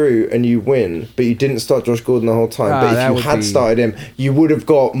go through and you win, but you didn't start Josh Gordon the whole time. that But if would you had be- started him, you would have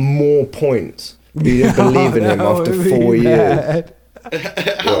got more points. But you didn't believe in him That after would be 4 years. bad.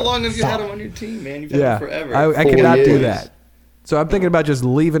 How long have you had him on your team, man? You've had Yeah, him forever. I 4 cannot do years. that. So I'm thinking about just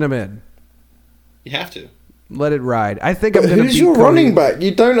leaving him in. You have to. Let it ride. I think I'm But going to who's beat your Cody. running back?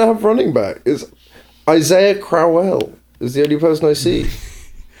 You don't have running back. It's Isaiah Crowell is the only person I see.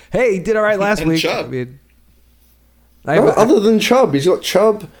 Hey, he did all right last And week. Chubb. I mean, No, other than Chubb, he's got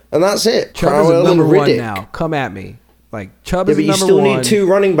Chubb, and that's it. Chubb Crowell is number and one Riddick. now. Come at me. Like, Chubb Yeah, is but you number still one. need 2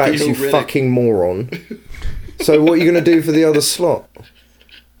 running backs, Go you Riddick. fucking moron. So what are you going to do for the other slot?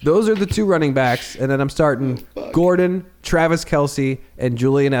 Those are the 2 running backs, and then I'm starting Gordon, Travis Kelce, and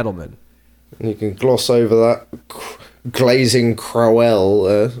Julian Edelman. And you can gloss over that glazing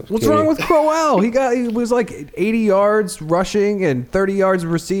Crowell. What's wrong with Crowell? He was like 80 yards rushing and 30 yards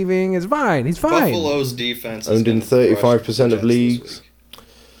receiving. It's fine. He's fine. Buffalo's defense is Owned in gonna 35% crush the of Jets this leagues.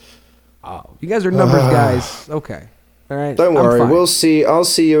 week. You guys are numbers guys. Okay. All right. Don't I'm worry, fine. we'll see. I'll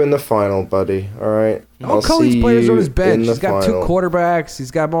see you in the final, buddy. All right. All Cody's players on his bench. He's He's got 2 quarterbacks. He's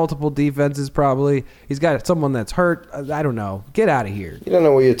got multiple defenses, probably. He's got someone that's hurt. I don't know. Get out of here. You don't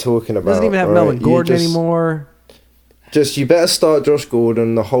know what you're talking about. Doesn't even have all Melvin right? Gordon anymore. You better start Josh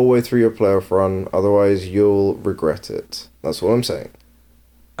Gordon the whole way through your playoff run. Otherwise, you'll regret it. That's what I'm saying.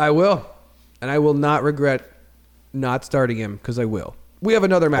 I will. And I will not regret not starting him because I will. We have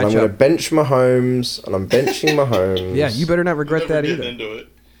another And I'm going to matchup. bench Mahomes, and I'm benching Mahomes. Yeah, you better not regret Never that getting either. into it.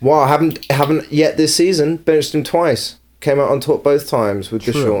 Well, I haven't yet this season. Benched him twice. Came out on top both times with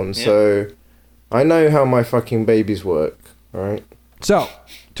True. Deshaun. Yeah. So I know how my fucking babies work. All right. So,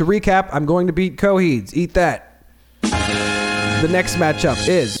 to recap, I'm going to beat Coheeds. Eat that. The next matchup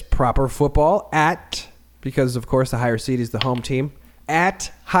is Proper Football at, because of course the higher seed is the home team,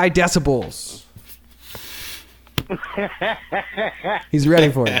 at High Decibels. He's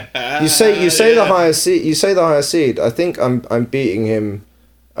ready for it. You say the higher seed. You say the higher seed. I think I'm beating him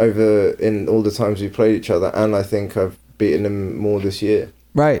over in all the times we played each other, and I think I've beaten him more this year.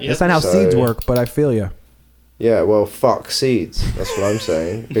 Right. Yep. That's not how So- seeds work, but I feel you. Yeah, well, fuck seeds. That's what I'm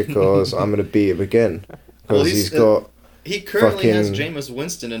saying, because I'm gonna beat him again Well, because he's- he's got. He currently has Fucking- Jameis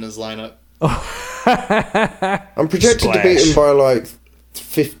Winston in his lineup. I'm projected to beat him by like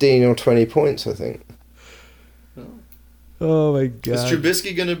 15 or 20 points. I think. Oh my Is god.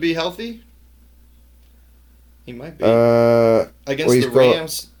 Trubisky going to be healthy? He might be. well, Against he's the got-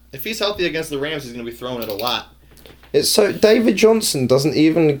 Rams. If he's healthy against the Rams, he's going to be throwing it a lot. It's so David Johnson doesn't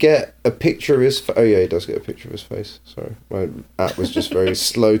even get a picture of his. Oh yeah, he does get a picture of his face. Sorry, my app was just very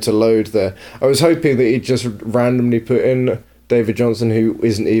slow to load there. I was hoping that he'd just randomly put in David Johnson, who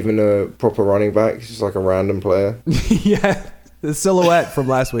isn't even a proper running back. He's just like a random player. Yeah. The silhouette from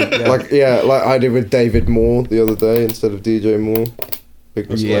last week. Yeah. Like I did with David Moore the other day instead of DJ Moore. Big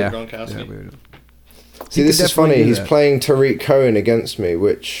mistake. Yeah. Gronkowski. See, He this could is funny. definitely do He's that. playing Tariq Cohen against me,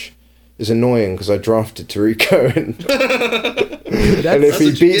 which is annoying because I drafted Tariq Cohen. And if That's he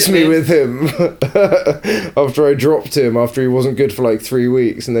what you beats get, me man. with him after I dropped him, after he wasn't good for like 3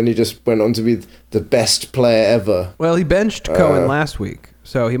 weeks, and then he just went on to be the best player ever. Well, he benched Cohen last week,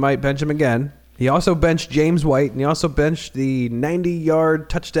 so he might bench him again. He also benched James White, and he also benched the 90-yard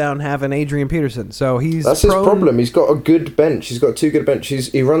touchdown having Adrian Peterson. So he's That's his prone- problem. He's got a good bench. He's got 2 good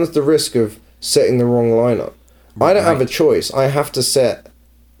benches. He runs the risk of setting the wrong lineup. I don't have a choice. I have to set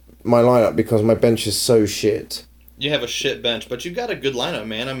my lineup because my bench is so shit. You have a shit bench, but you got a good lineup,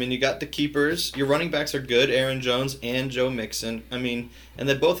 man. I mean, you got the keepers. Your running backs are good, Aaron Jones and Joe Mixon. I mean, and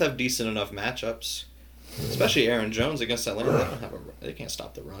they both have decent enough matchups. Especially Aaron Jones against Atlanta. They can't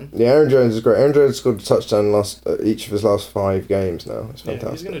stop the run. Yeah, Aaron Jones is great. Aaron Jones scored a touchdown each of his last 5 games now. It's Yeah,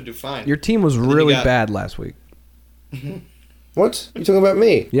 fantastic. he's going to do fine. Your team was And then you really got- bad last week. What? You talking about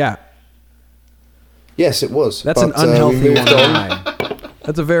me? Yeah, Yes, it was. that's an But, we unhealthy moved on. 109.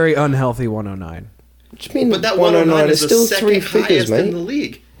 That's a very unhealthy 109. What do you mean? But that 109 is the still second 3 figures, highest in the mate.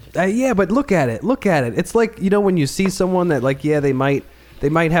 league. Yeah, but look at it. Look at it. It's like, you know, when you see someone that, like, yeah, they might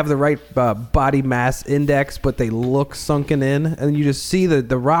have the right body mass index, but they look sunken in, and you just see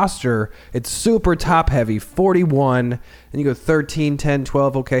the roster. It's super top heavy. 41, and you go 13, 10,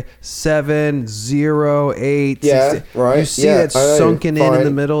 12. Okay, 7, 0, 8. Yeah, 16. right. You see Yeah, that I know, sunken in the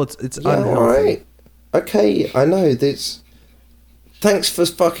fine. middle. It's Yeah, unhealthy. all right. Okay, I know. Thanks for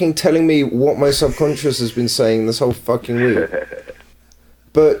fucking telling me what my subconscious has been saying this whole fucking week.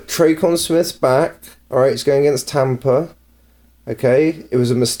 But Traquan Smith's back. All right, he's going against Tampa. Okay, it was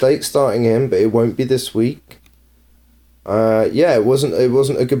a mistake starting him, but it won't be this week. Yeah, it wasn't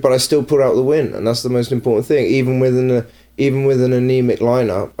a good, but I still pulled out the win, and that's the most important thing. Even with an anemic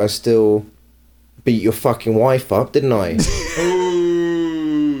lineup, I still beat your fucking wife up, didn't I?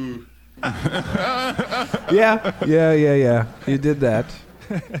 Ooh. Yeah. You did that.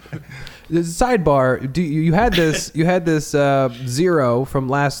 The sidebar. You had this 0 from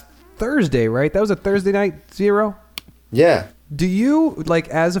last Thursday, right? That was a Thursday night 0. Yeah. Do you, like,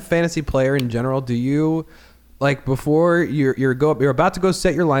 as a fantasy player in general, do you, like, before you're about to go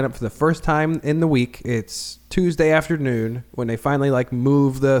set your lineup for the first time in the week, it's Tuesday afternoon when they finally, like,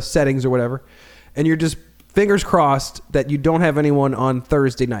 move the settings or whatever, and you're just fingers crossed that you don't have anyone on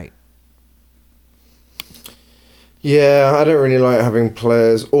Thursday night? Yeah, I don't really like having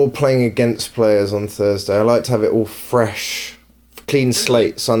players or playing against players on Thursday. I like to have it all fresh, clean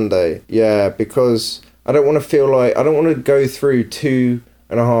slate Sunday. Yeah, because I don't want to go through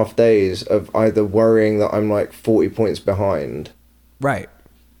 2.5 days of either worrying that I'm like 40 points behind, Right.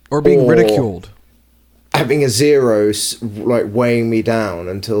 Or being Or- ridiculed. having a 0 like weighing me down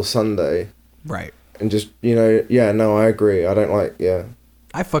until Sunday, Right. and just yeah, no, I agree. I don't like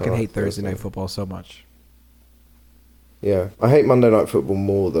I fucking Oh, hate Thursday Thursday. night football so much. Yeah, I hate Monday Night Football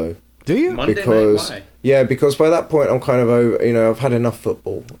more though. Do you? Monday Because night, why? yeah, because by that point I'm kind of over. You know, I've had enough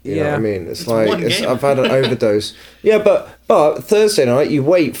football. You know what I mean? It's like one game. I've had an overdose. Yeah, but Thursday night you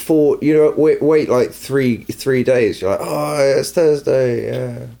wait wait like three days. You're like, oh, it's Thursday.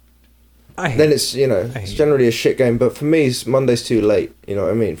 Yeah. Then it's it's generally a shit game. But for me, Monday's too late. You know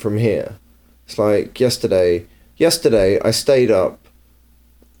what I mean? From here, it's like yesterday. Yesterday I stayed up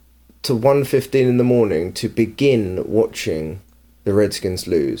to 1:15 in the morning to begin watching the Redskins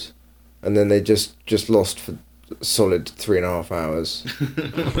lose. And then they just lost for a solid 3.5 hours.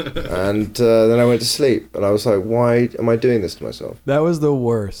 And then I went to sleep. And I was like, why am I doing this to myself? That was the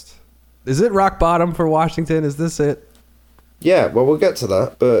worst. Is it rock bottom for Washington? Is this it? Yeah, well, we'll get to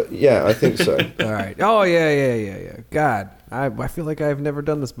that. But yeah, I think so. All right. Oh, yeah. God, I feel like I've never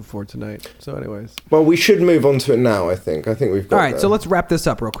done this before tonight. So anyways. Well, we should move on to it now, I think. I think we've got All right, there. so let's wrap this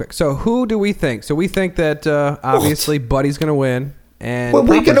up real quick. So who do we think? So we think that obviously Buddy's going to win. And Well,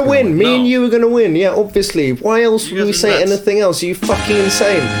 we're Proper's going to win. Me and No. you are going to win. Yeah, obviously. Why else You would we guys are say nuts. anything else? Are you fucking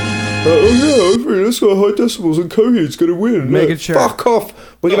insane? Oh, yeah, let's go high decibels and Coheed's going to win. Make No, it sure. Fuck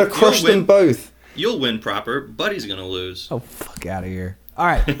off. We're No, going to crush you'll them win. both. You'll win, Proper. Buddy's gonna lose. Oh, fuck out of here. All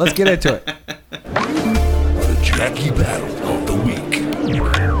right, let's get into it. The Jackie Battle of the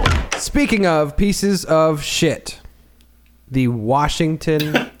Week. Speaking of pieces of shit, the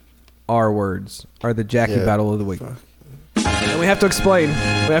Washington R words are the Jackie Yeah. Battle of the Week. And we have to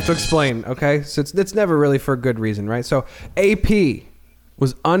explain. Okay, so it's never really for a good reason, right? So AP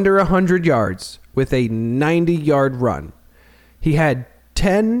was under 100 yards with a 90-yard run. He had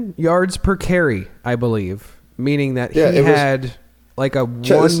 10 yards per carry, I believe, meaning that Yeah, he it was- had like a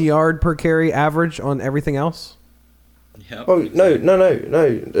Check 1 this- yard per carry average on everything else. Yep. Oh, no.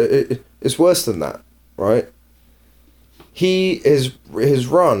 It's worse than that, right? His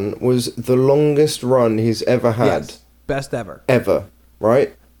run was the longest run he's ever had. Yes, best ever. Ever,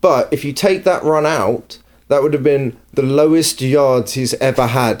 right? But if you take that run out, that would have been the lowest yards he's ever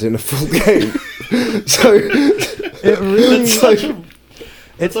had in a full game. So It really it's Such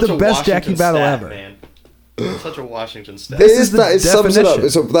the a best Jackie Washington Battle stat, ever. Man. Such a Washington stat. It This is is the that. It sums it up.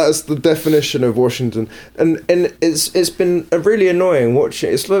 definition. That's the definition of Washington, and it's been really annoying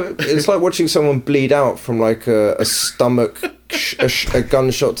watching. It's like watching someone bleed out from like a stomach, a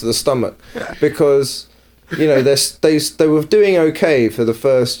gunshot to the stomach, because they were doing okay for the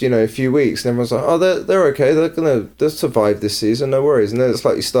first few weeks, and everyone's like, oh, they're okay, they'll survive this season, no worries, and then it's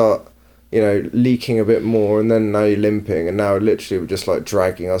like you start leaking a bit more, and then now you're limping, and now literally we're just like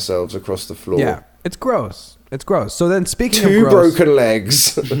dragging ourselves across the floor. Yeah, it's gross. It's gross. So then, speaking Two of gross, broken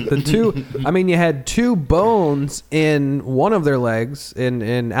legs. the two. I mean, you had two bones in one of their legs,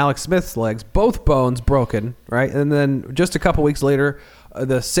 in Alex Smith's legs, both bones broken, right? And then just a couple weeks later,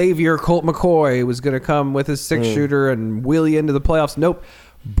 the savior Colt McCoy was going to come with his 6-shooter and wheel you into the playoffs. Nope.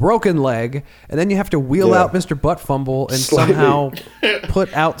 Broken leg, and then you have to wheel Yeah. out Mr. Butt Fumble and Slightly. somehow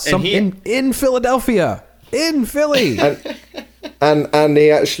put out some in Philadelphia, in Philly. And he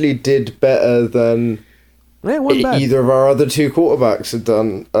actually did better than Man, it wasn't bad. either of our other two quarterbacks had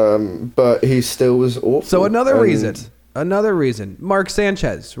done, but he still was awful. So another And reason, Mark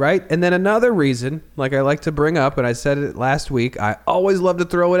Sanchez, right? And then another reason, like I like to bring up, and I said it last week, I always love to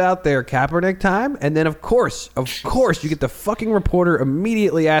throw it out there, Kaepernick time. And then of course, you get the fucking reporter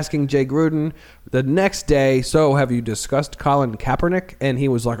immediately asking Jay Gruden the next day, so have you discussed Colin Kaepernick? And he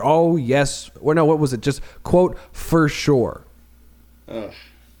was like, oh yes, or no, what was it? Just quote, for sure.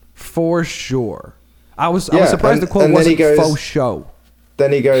 For sure. I was surprised the quote and then he wasn't goes- faux show.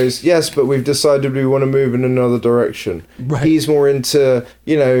 then he goes, yes, but we've decided we want to move in another direction. Right. He's more into,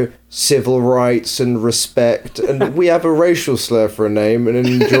 civil rights and respect, and we have a racial slur for a name and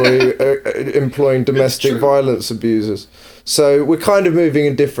enjoy employing domestic violence abusers. So we're kind of moving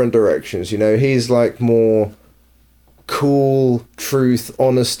in different directions, He's like more cool, truth,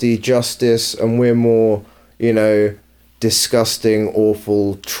 honesty, justice, and we're more, disgusting,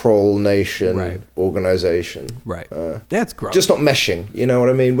 awful troll nation Right. organization. Right. That's gross. Just not meshing, you know what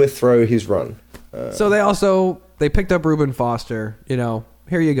I mean? With throw his run. So they picked up Reuben Foster.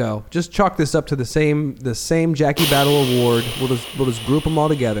 Here you go. Just chalk this up to the same Jackie Battle award. We'll just group them all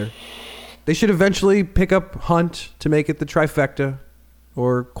together. They should eventually pick up Hunt to make it the trifecta,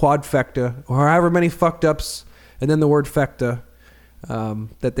 or quadfecta, or however many fucked ups, and then the word fecta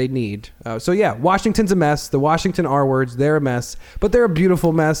that they need. So yeah, Washington's a mess. The Washington R words, they're a mess, but they're a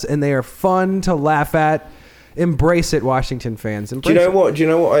beautiful mess, and they are fun to laugh at. Embrace it, Washington fans. Embrace Do you know it. what? Do you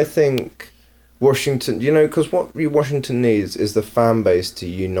know what I think Washington... because what Washington needs is the fan base to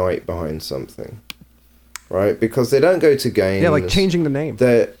unite behind something. Right? Because they don't go to games. Yeah, like changing the name.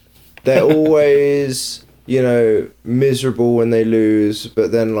 They're always you know, miserable when they lose,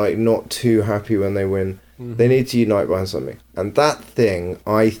 but then like not too happy when they win. They need to unite behind something. And that thing,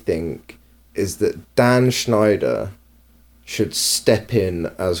 I think, is that Dan Schneider should step in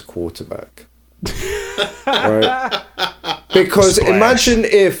as quarterback. Right? Because imagine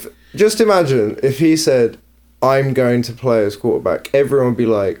if he said, I'm going to play as quarterback, everyone would be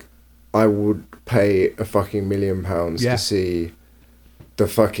like, I would pay a fucking £1 million to see the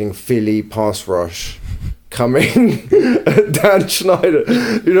fucking Philly pass rush coming at Dan Schneider.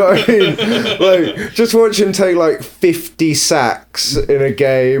 You know what I mean? Like, just watch him take like 50 sacks in a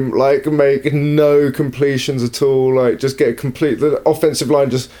game, like make no completions at all, like just get a complete, the offensive line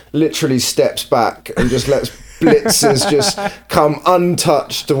just literally steps back and just lets blitzers just come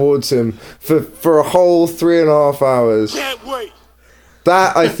untouched towards him for a whole 3.5 hours. Can't wait.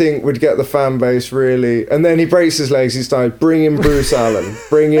 That, I think, would get the fan base really. And then he breaks his legs. He started, bring in Bruce Allen.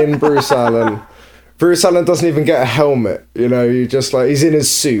 Bring in Bruce Allen. Bruce Allen doesn't even get a helmet. You know, you just like, he's in his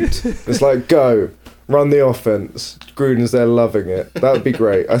suit. It's like, go, run the offense. Gruden's there loving it. That would be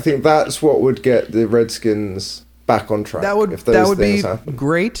great. I think that's what would get the Redskins back on track. That would be happen.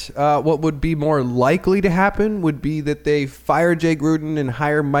 great. What would be more likely to happen would be that they fire Jay Gruden and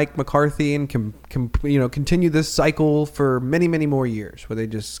hire Mike McCarthy and continue this cycle for many, many more years, where they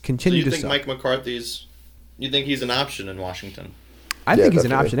just continue to. So you think Mike McCarthy's? You think he's an option in Washington? I think he's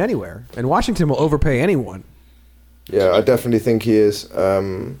an option anywhere, and Washington will overpay anyone. Yeah, I definitely think he is.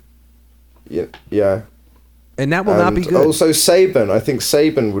 Yeah. And that will not be good. Also, Saban. I think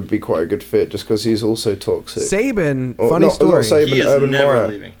Saban would be quite a good fit just because he's also toxic. Saban, Not Saban, he is Urban never Meyer.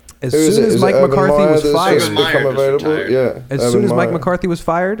 leaving. As soon as Mike McCarthy was fired, As soon as Mike McCarthy was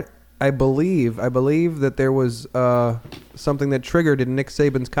fired, I believe that there was something that triggered in Nick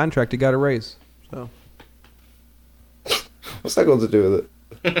Saban's contract. He got a raise. So, what's that got to do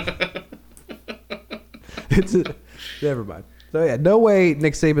with it? Never mind. So yeah, no way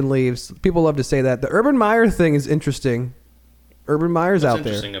Nick Saban leaves. People love to say that. The Urban Meyer thing is interesting. Urban Meyer's out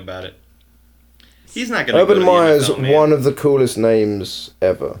there. What's interesting about it? He's not going to Urban go to Meyer's the NFL, man. one of the coolest names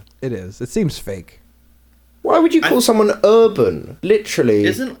ever. It is. It seems fake. Why would you call someone Urban? Literally.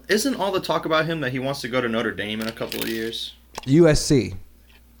 Isn't all the talk about him that he wants to go to Notre Dame in a couple of years? USC.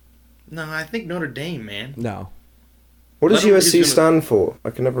 No, I think Notre Dame, man. No. What does Let him- USC stand for? I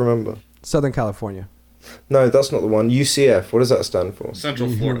can never remember. Southern California. No, that's not the one. UCF. What does that stand for? Central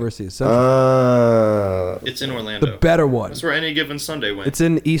Florida. University of Central. It's in Orlando. The better one. That's where Any Given Sunday went. It's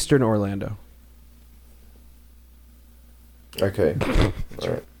in Eastern Orlando. Okay. All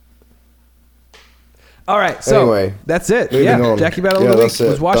right. All right, so Anyway, that's it. moving Yeah, on. Jackie Battle Yeah, of the that's Week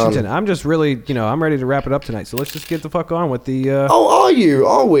was it. Washington. Done. I'm just really, I'm ready to wrap it up tonight. So let's just get the fuck on with the. Oh, are you?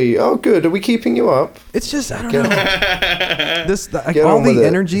 Are we? Oh, good. Are we keeping you up? It's just I don't know. Get All on with the it.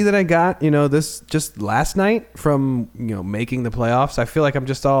 energy that I got, this just last night from making the playoffs. I feel like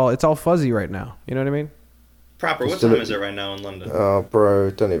it's all fuzzy right now. You know what I mean? Proper. What Still- time is it right now in London? Oh, bro,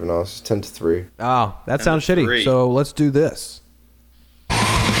 don't even ask. It's 10 to 3. Oh, that sounds shitty. 3. So let's do this.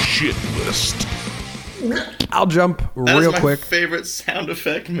 Shit list. I'll jump That is real my quick. favorite sound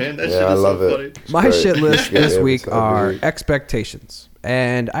effect, man. That Yeah, shit I is love so it. funny. It's My great. shit list Yeah, this yeah, week it's every are week. expectations.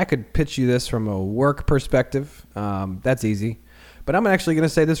 And I could pitch you this from a work perspective. That's easy. But I'm actually going to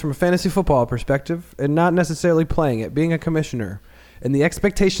say this from a fantasy football perspective and not necessarily playing it, being a commissioner. And the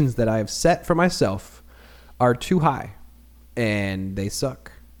expectations that I have set for myself are too high. And they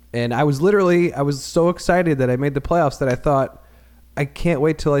suck. And I was so excited that I made the playoffs that I thought, I can't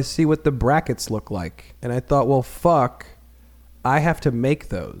wait till I see what the brackets look like. And I thought, well, fuck, I have to make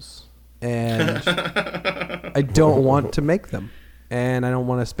those. And I don't want to make them. And I don't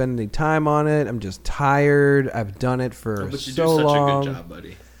want to spend any time on it. I'm just tired. I've done it for But you so do such long. a good job,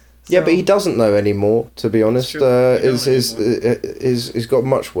 buddy. Yeah, but he doesn't know anymore, to be honest. true. We don't He's got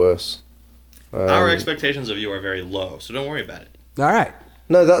much worse. Our expectations of you are very low, so don't worry about it. All right.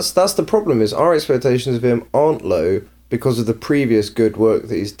 No, that's the problem, is our expectations of him aren't low because of the previous good work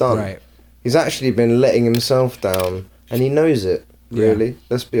that he's done. Right. He's actually been letting himself down, and he knows it, really. Yeah.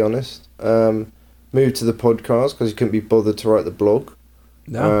 Let's be honest. Moved to the podcast because he couldn't be bothered to write the blog.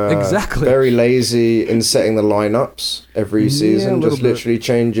 No, exactly. Very lazy in setting the lineups every Yeah, a season. little Just bit. literally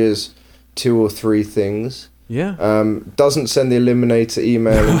changes 2 or 3 things. Yeah. Doesn't send the eliminator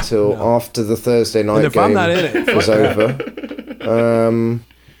email until after the Thursday night And if game I'm not in it, was over.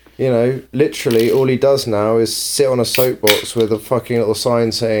 Literally all he does now is sit on a soapbox with a fucking little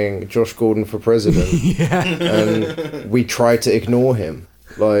sign saying Josh Gordon for president. yeah. And we try to ignore him.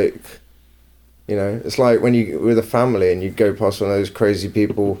 It's like when you with a family and you go past one of those crazy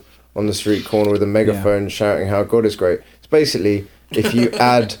people on the street corner with a megaphone shouting how God is great. It's basically if you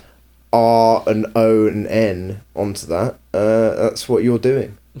add R and O and N onto that, that's what you're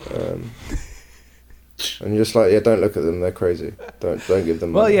doing. And you're just like, yeah, don't look at them, they're crazy. Don't give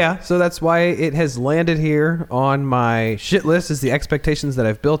them Well, money. yeah, so that's why it has landed here on my shit list, is the expectations that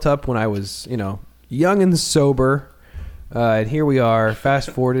I've built up when I was, young and sober. And here we are, fast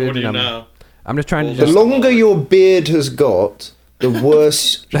forwarded. What do you and know? I'm just trying to The just... longer your beard has got, the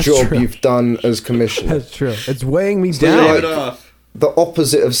worse That's job true. you've done as commissioner. That's true. It's weighing me So down. you're Shave it off. The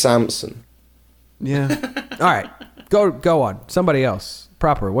opposite of Samson. Yeah. All right. Go on. Somebody else.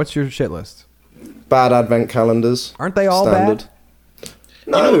 Proper. What's your shit list? Bad advent calendars. Aren't they all Standard. bad?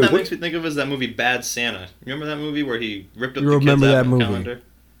 You know No, what that what- makes me think of is that movie Bad Santa. Remember that movie where he ripped up You the remember kid's that advent movie? calendar?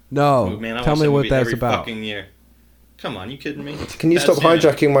 No. Oh, man, I Tell watch me that what movie that's every about. fucking year. Come on, you kidding me? Can you Bad stop Santa.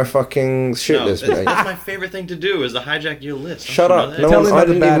 hijacking my fucking shit No, list, that's, mate? that's my favorite thing to do is to hijack your list. Don't Shut you know up. that? No Tell me I about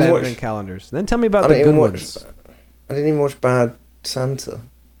the didn't bad even watch- advent calendars. Then tell me about I the didn't good even watch. ones. I didn't even watch Bad Santa,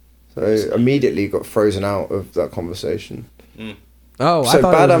 so immediately got frozen out of that conversation. Oh, I So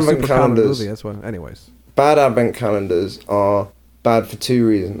thought bad it was a advent super common calendars. movie. That's what. Anyways. Bad advent calendars are bad for two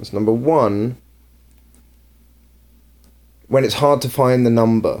reasons. Number one, when it's hard to find the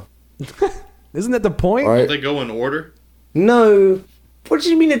number, Isn't that the point? right? Don't they go in order? No. What do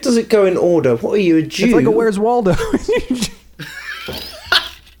you mean it doesn't go in order? What are you, a Jew? It's like a Where's Waldo?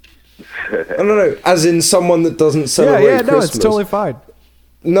 No, as in someone that doesn't yeah, celebrate yeah, no, Christmas. it's totally fine.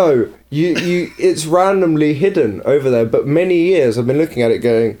 No, it's randomly hidden over there. But many years I've been looking at it,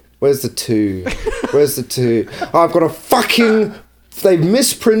 going, "Where's the two? Where's the two? I've got a fucking. They've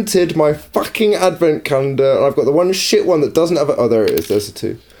misprinted my fucking advent calendar, and I've got the one shit one that doesn't have it. Oh, there it is. There's the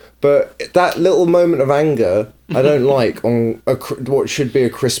two. But that little moment of anger, I don't like on what should be a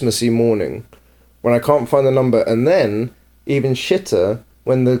Christmassy morning, when I can't find the number, and then even shitter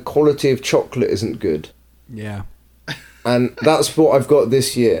when the quality of chocolate isn't good. Yeah. And that's what I've got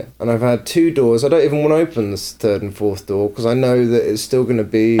this year. And I've had two doors. I don't even want to open this third and fourth door because I know that it's still going to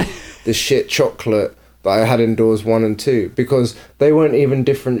be the shit chocolate that I had in doors 1 and 2 because they weren't even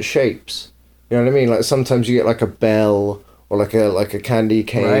different shapes. You know what I mean? Like sometimes you get like a bell or like a candy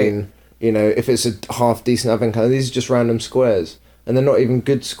cane. Right. You know, if it's a half decent advent calendar, these are just random squares. And they're not even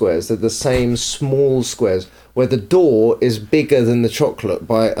good squares. They're the same small squares where the door is bigger than the chocolate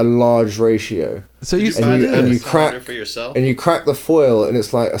by a large ratio. So you, Did And find you- that and you as a calendar crack- for yourself. And you crack the foil and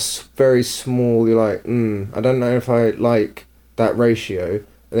it's like very small. You're like, I don't know if I like that ratio.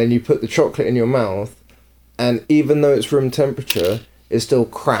 And then you put the chocolate in your mouth, and even though it's room temperature, it still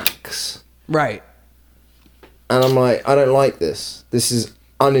cracks. right. And I'm like, I don't like this. This is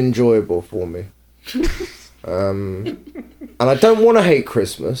unenjoyable for me. And I don't want to hate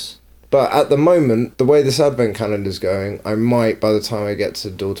Christmas, but at the moment, the way this advent calendar's going, I might by the time I get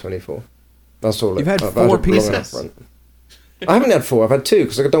to door 24. That's all. You've had I've 4 a long pieces. enough run. I haven't had 4. I've had 2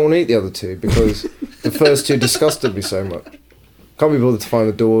 because I don't want to eat the other 2 because the first 2 disgusted me so much. Can't be bothered to find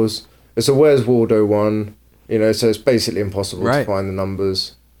the doors. It's a Where's Waldo one, you know, so it's basically impossible Right. to find the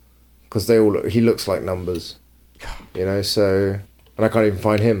numbers because they all he looks like numbers, you know. So and I can't even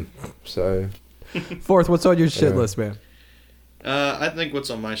find him. So Fourth, what's on your shit Yeah. list, man? I think what's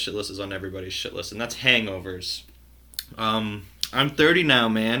on my shit list is on everybody's shit list, and that's hangovers. I'm 30 now,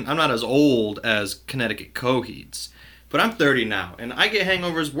 man. I'm not as old as Connecticut Coheeds, but I'm 30 now, and I get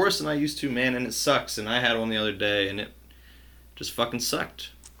hangovers worse than I used to, man, and it sucks. And I had one the other day, and it just fucking sucked.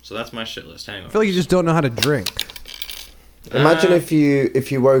 So that's my shit list, hangovers. I feel like you just don't know how to drink. imagine if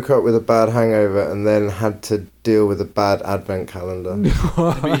you woke up with a bad hangover and then had to deal with a bad advent calendar.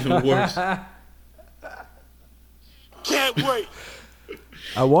 It'd be even worse. Can't wait.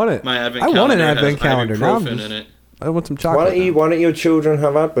 I want it. My advent I calendar want an advent has calendar. Now I'm ibuprofen just- in it. I want some Why chocolate. don't your children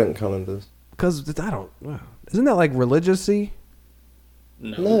have advent calendars? Because I don't. Isn't that like religious-y?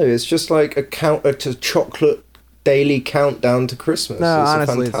 No, it's just like a chocolate daily countdown to Christmas. No, it's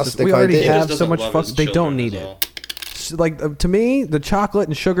honestly, a it's just, fantastic we already idea. He just have so doesn't much love fuck. his They don't children, need is it. all. Like to me, the chocolate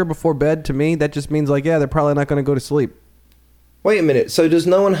and sugar before bed. To me, that just means like, yeah, they're probably not going to go to sleep. Wait a minute. So does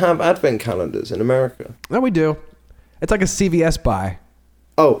no one have advent calendars in America? No, we do. It's like a CVS buy.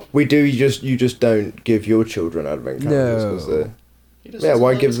 Oh, we do. You just don't give your children advent calendars. 'Cause No. they're- He just yeah, doesn't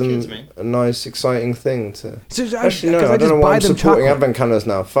why love give his them kids, man. a nice, exciting thing to? So, Actually, no. I don't know why I'm supporting advent calendars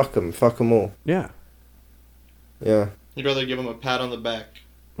now. Fuck them all. Yeah. Yeah. You'd rather give him a pat on the back.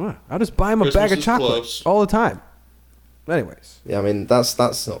 Well, I'll just buy him a Christmas bag of is chocolate close. all the time. Anyways. Yeah, I mean that's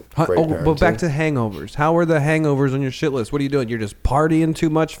not great parenting. But back to hangovers. How are the hangovers on your shit list? What are you doing? You're just partying too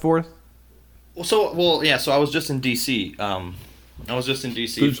much, Fourth? So I was just in DC. I was just in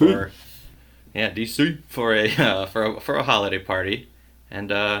DC for DC for a holiday party,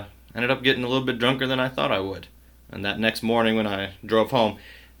 and ended up getting a little bit drunker than I thought I would. And that next morning when I drove home,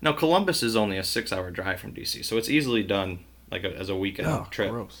 Now, Columbus is only a 6-hour drive from DC, so it's easily done like as a weekend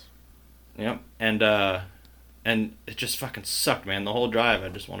trip. Gross. Yep. And it just fucking sucked, man. The whole drive, I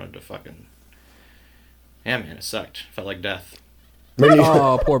just wanted to fucking... Yeah, man, it sucked. Felt like death.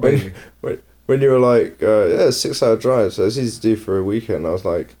 Oh, poor baby. When you were like, 6-hour drive, so it's easy to do for a weekend. I was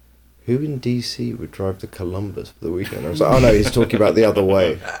like, who in DC would drive to Columbus for the weekend? I was like, oh no, he's talking about the other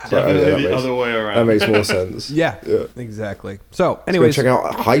way. Definitely the other way around. That makes more sense. Yeah, exactly. So, anyways, check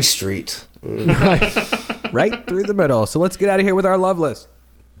out High Street. right through the middle. So let's get out of here with our love list.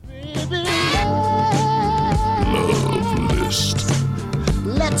 Love list.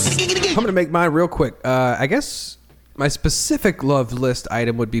 I'm going to make mine real quick. I guess my specific love list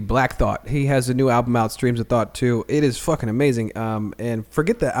item would be Black Thought. He has a new album out, Streams of Thought 2. It is fucking amazing. And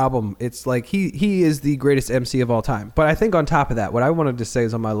forget the album. It's like he is the greatest MC of all time. But I think on top of that, what I wanted to say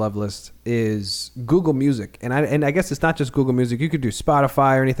is on my love list is Google Music. And I guess it's not just Google Music. You could do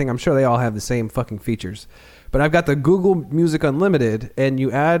Spotify or anything. I'm sure they all have the same fucking features. But I've got the Google Music Unlimited, and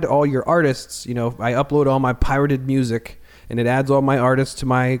you add all your artists. You know, I upload all my pirated music, and it adds all my artists to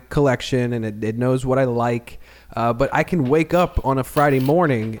my collection, and it knows what I like. But I can wake up on a Friday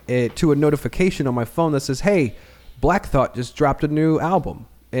morning to a notification on my phone that says, hey, Black Thought just dropped a new album.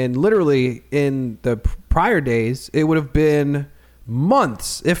 And literally in the prior days, it would have been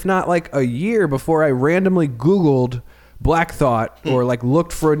months, if not like a year, before I randomly Googled Black Thought or like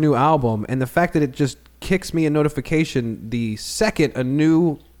looked for a new album. And the fact that it just kicks me a notification the second a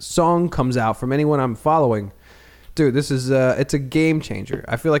new song comes out from anyone I'm following. Dude, this is it's a game changer.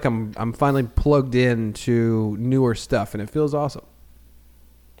 I feel like I'm finally plugged in to newer stuff, and it feels awesome.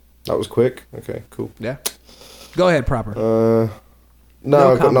 That was quick. Okay, cool. Yeah. Go ahead, Proper.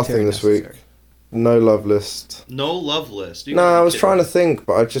 No, I've got nothing commentary this week. necessary. No love list. No love list. No, I was trying to think,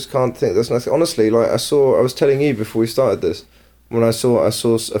 but I just can't think. There's nothing. Honestly, like I was telling you before we started this, when I saw a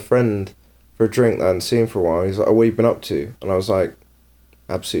friend for a drink that I hadn't seen for a while. He's like, "Oh, what have you been up to?" And I was like,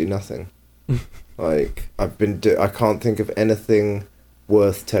 "Absolutely nothing." Like I can't think of anything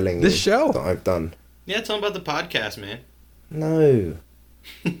worth telling This you show that I've done. Yeah, tell him about the podcast, man. No.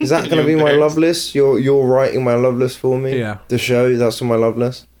 Is that going to be my love list? You're writing my love list for me? Yeah. The show, that's on my love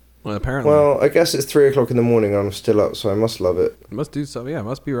list? Well, apparently. Well, I guess it's 3 o'clock in the morning and I'm still up, so I must love it. It must do something. Yeah, it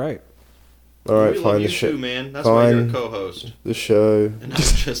must be right. Alright, We love fine, you the show. too, man. That's why you're a co-host. The show. And I'm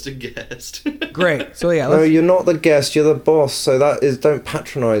just a guest. Great. So yeah, No, let's, you're not the guest, you're the boss, so don't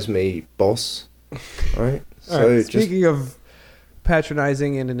patronize me, boss. Right? all So right. Speaking of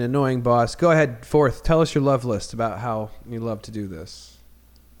patronizing and an annoying boss, go ahead, Forth. Tell us your love list about how you love to do this.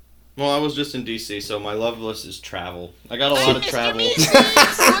 Well, I was just in DC, so my love list is travel. I got a lot of travel.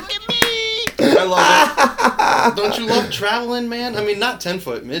 I love it. Don't you love traveling, man? I mean, not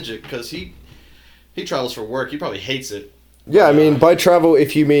 10-foot midget, because he travels for work. He probably hates it. Yeah, I mean, by travel,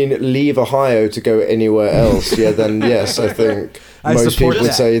 if you mean leave Ohio to go anywhere else, yeah, then yes, I think I most people support would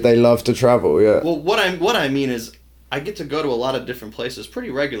that. say they love to travel, yeah. Well, what I mean is, I get to go to a lot of different places pretty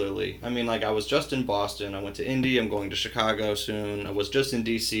regularly. I mean, like, I was just in Boston. I went to Indy. I'm going to Chicago soon. I was just in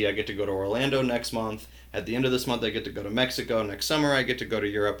DC. I get to go to Orlando next month. At the end of this month, I get to go to Mexico. Next summer, I get to go to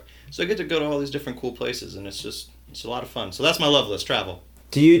Europe. So I get to go to all these different cool places, and it's a lot of fun. So that's my love list, travel.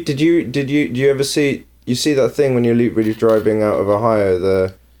 Do you ever see that thing when you're driving out of Ohio,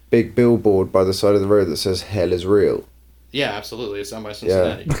 the big billboard by the side of the road that says "Hell is real"? Yeah, absolutely. It's down by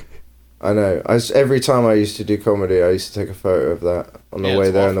Cincinnati. I know. Every time I used to do comedy, I used to take a photo of that on the Yeah, way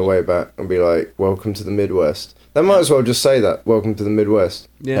it's there and the awful. way back, and be like, "Welcome to the Midwest." They might as well just say that. Welcome to the Midwest.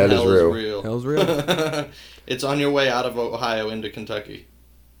 Yeah. Hell is Hell real. is real. Hell's real. It's on your way out of Ohio into Kentucky.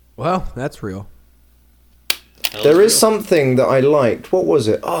 Well, that's real. Hell There real. is something that I liked. What was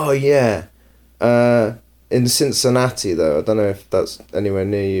it? Oh yeah, in Cincinnati though. I don't know if that's anywhere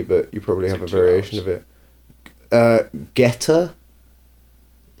near you, but you probably It's have like a 2 variation hours. of it. Getter.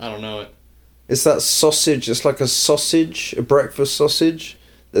 I don't know it. It's that sausage. It's like a breakfast sausage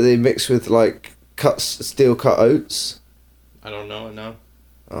that they mix with like steel cut oats. I don't know it, no.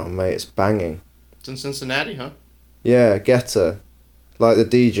 Oh mate, it's banging. It's in Cincinnati, huh? Yeah, Getter, like the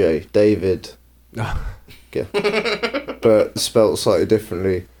DJ David, but spelt slightly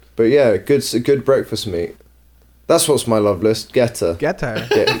differently. But yeah, good breakfast meat. That's what's my love list. Getter. Getter.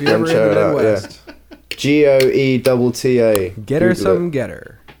 Yeah, If you're ever in check it the out, Midwest. GOETTA. Get her Google some it.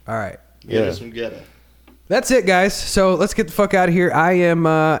 getter. All right. Get Yeah. us some get it. That's it, guys. So let's get the fuck out of here. I am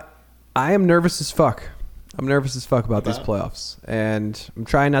nervous as fuck. I'm nervous as fuck about these playoffs, and I'm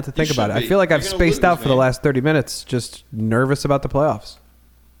trying not to think should about it. I be. feel like I've You're gonna spaced lose, out for the man. last 30 minutes, just nervous about the playoffs.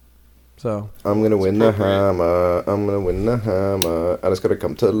 So I'm gonna win the appropriate. hammer. I'm gonna win the hammer, and it's gonna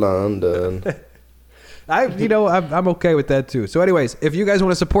come to London. I'm okay with that too. So anyways, if you guys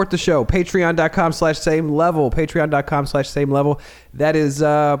want to support the show, patreon.com/same level, patreon.com/same level. That is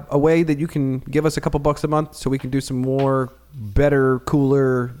a way that you can give us a couple bucks a month so we can do some more better,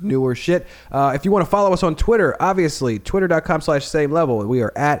 cooler, newer shit. If you want to follow us on Twitter, obviously, twitter.com/same level. We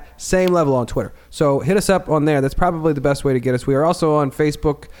are at same level on Twitter. So hit us up on there. That's probably the best way to get us. We are also on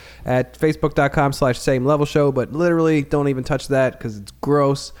Facebook at facebook.com/same level show, but literally don't even touch that because it's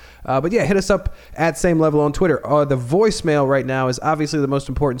gross. But yeah, hit us up at same level on Twitter. The voicemail right now is obviously the most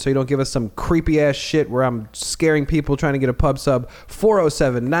important, so you don't give us some creepy ass shit where I'm scaring people trying to get a pub sub.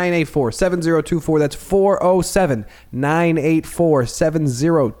 407-984-7024. That's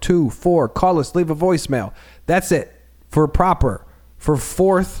 407-984-7024. Call us, leave a voicemail. That's it for proper. For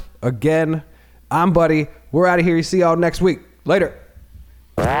fourth, again, I'm Buddy. We're out of here. See y'all next week. Later.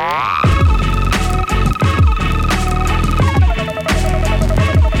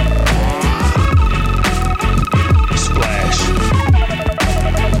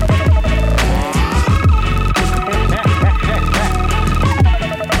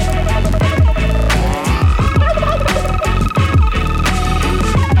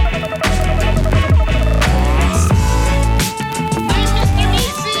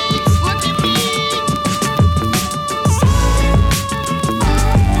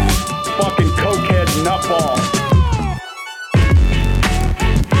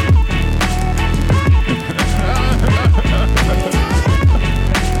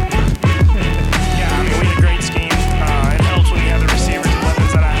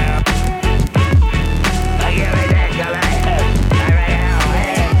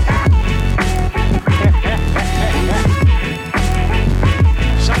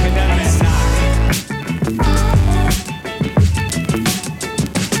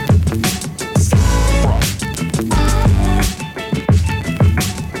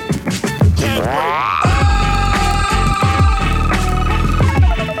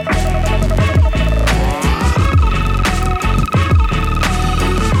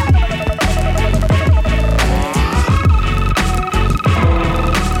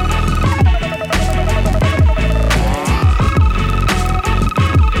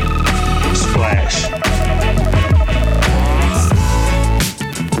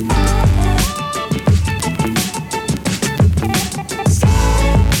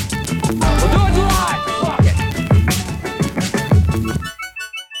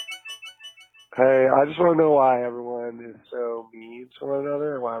 Hey, I just want to know why everyone is so mean to one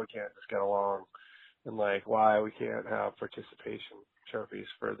another and why we can't just get along, and like why we can't have participation trophies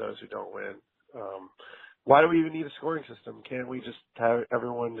for those who don't win. Why do we even need a scoring system? Can't we just have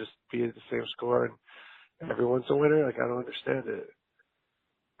everyone just be at the same score and everyone's a winner? Like, I don't understand it.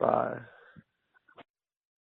 Bye.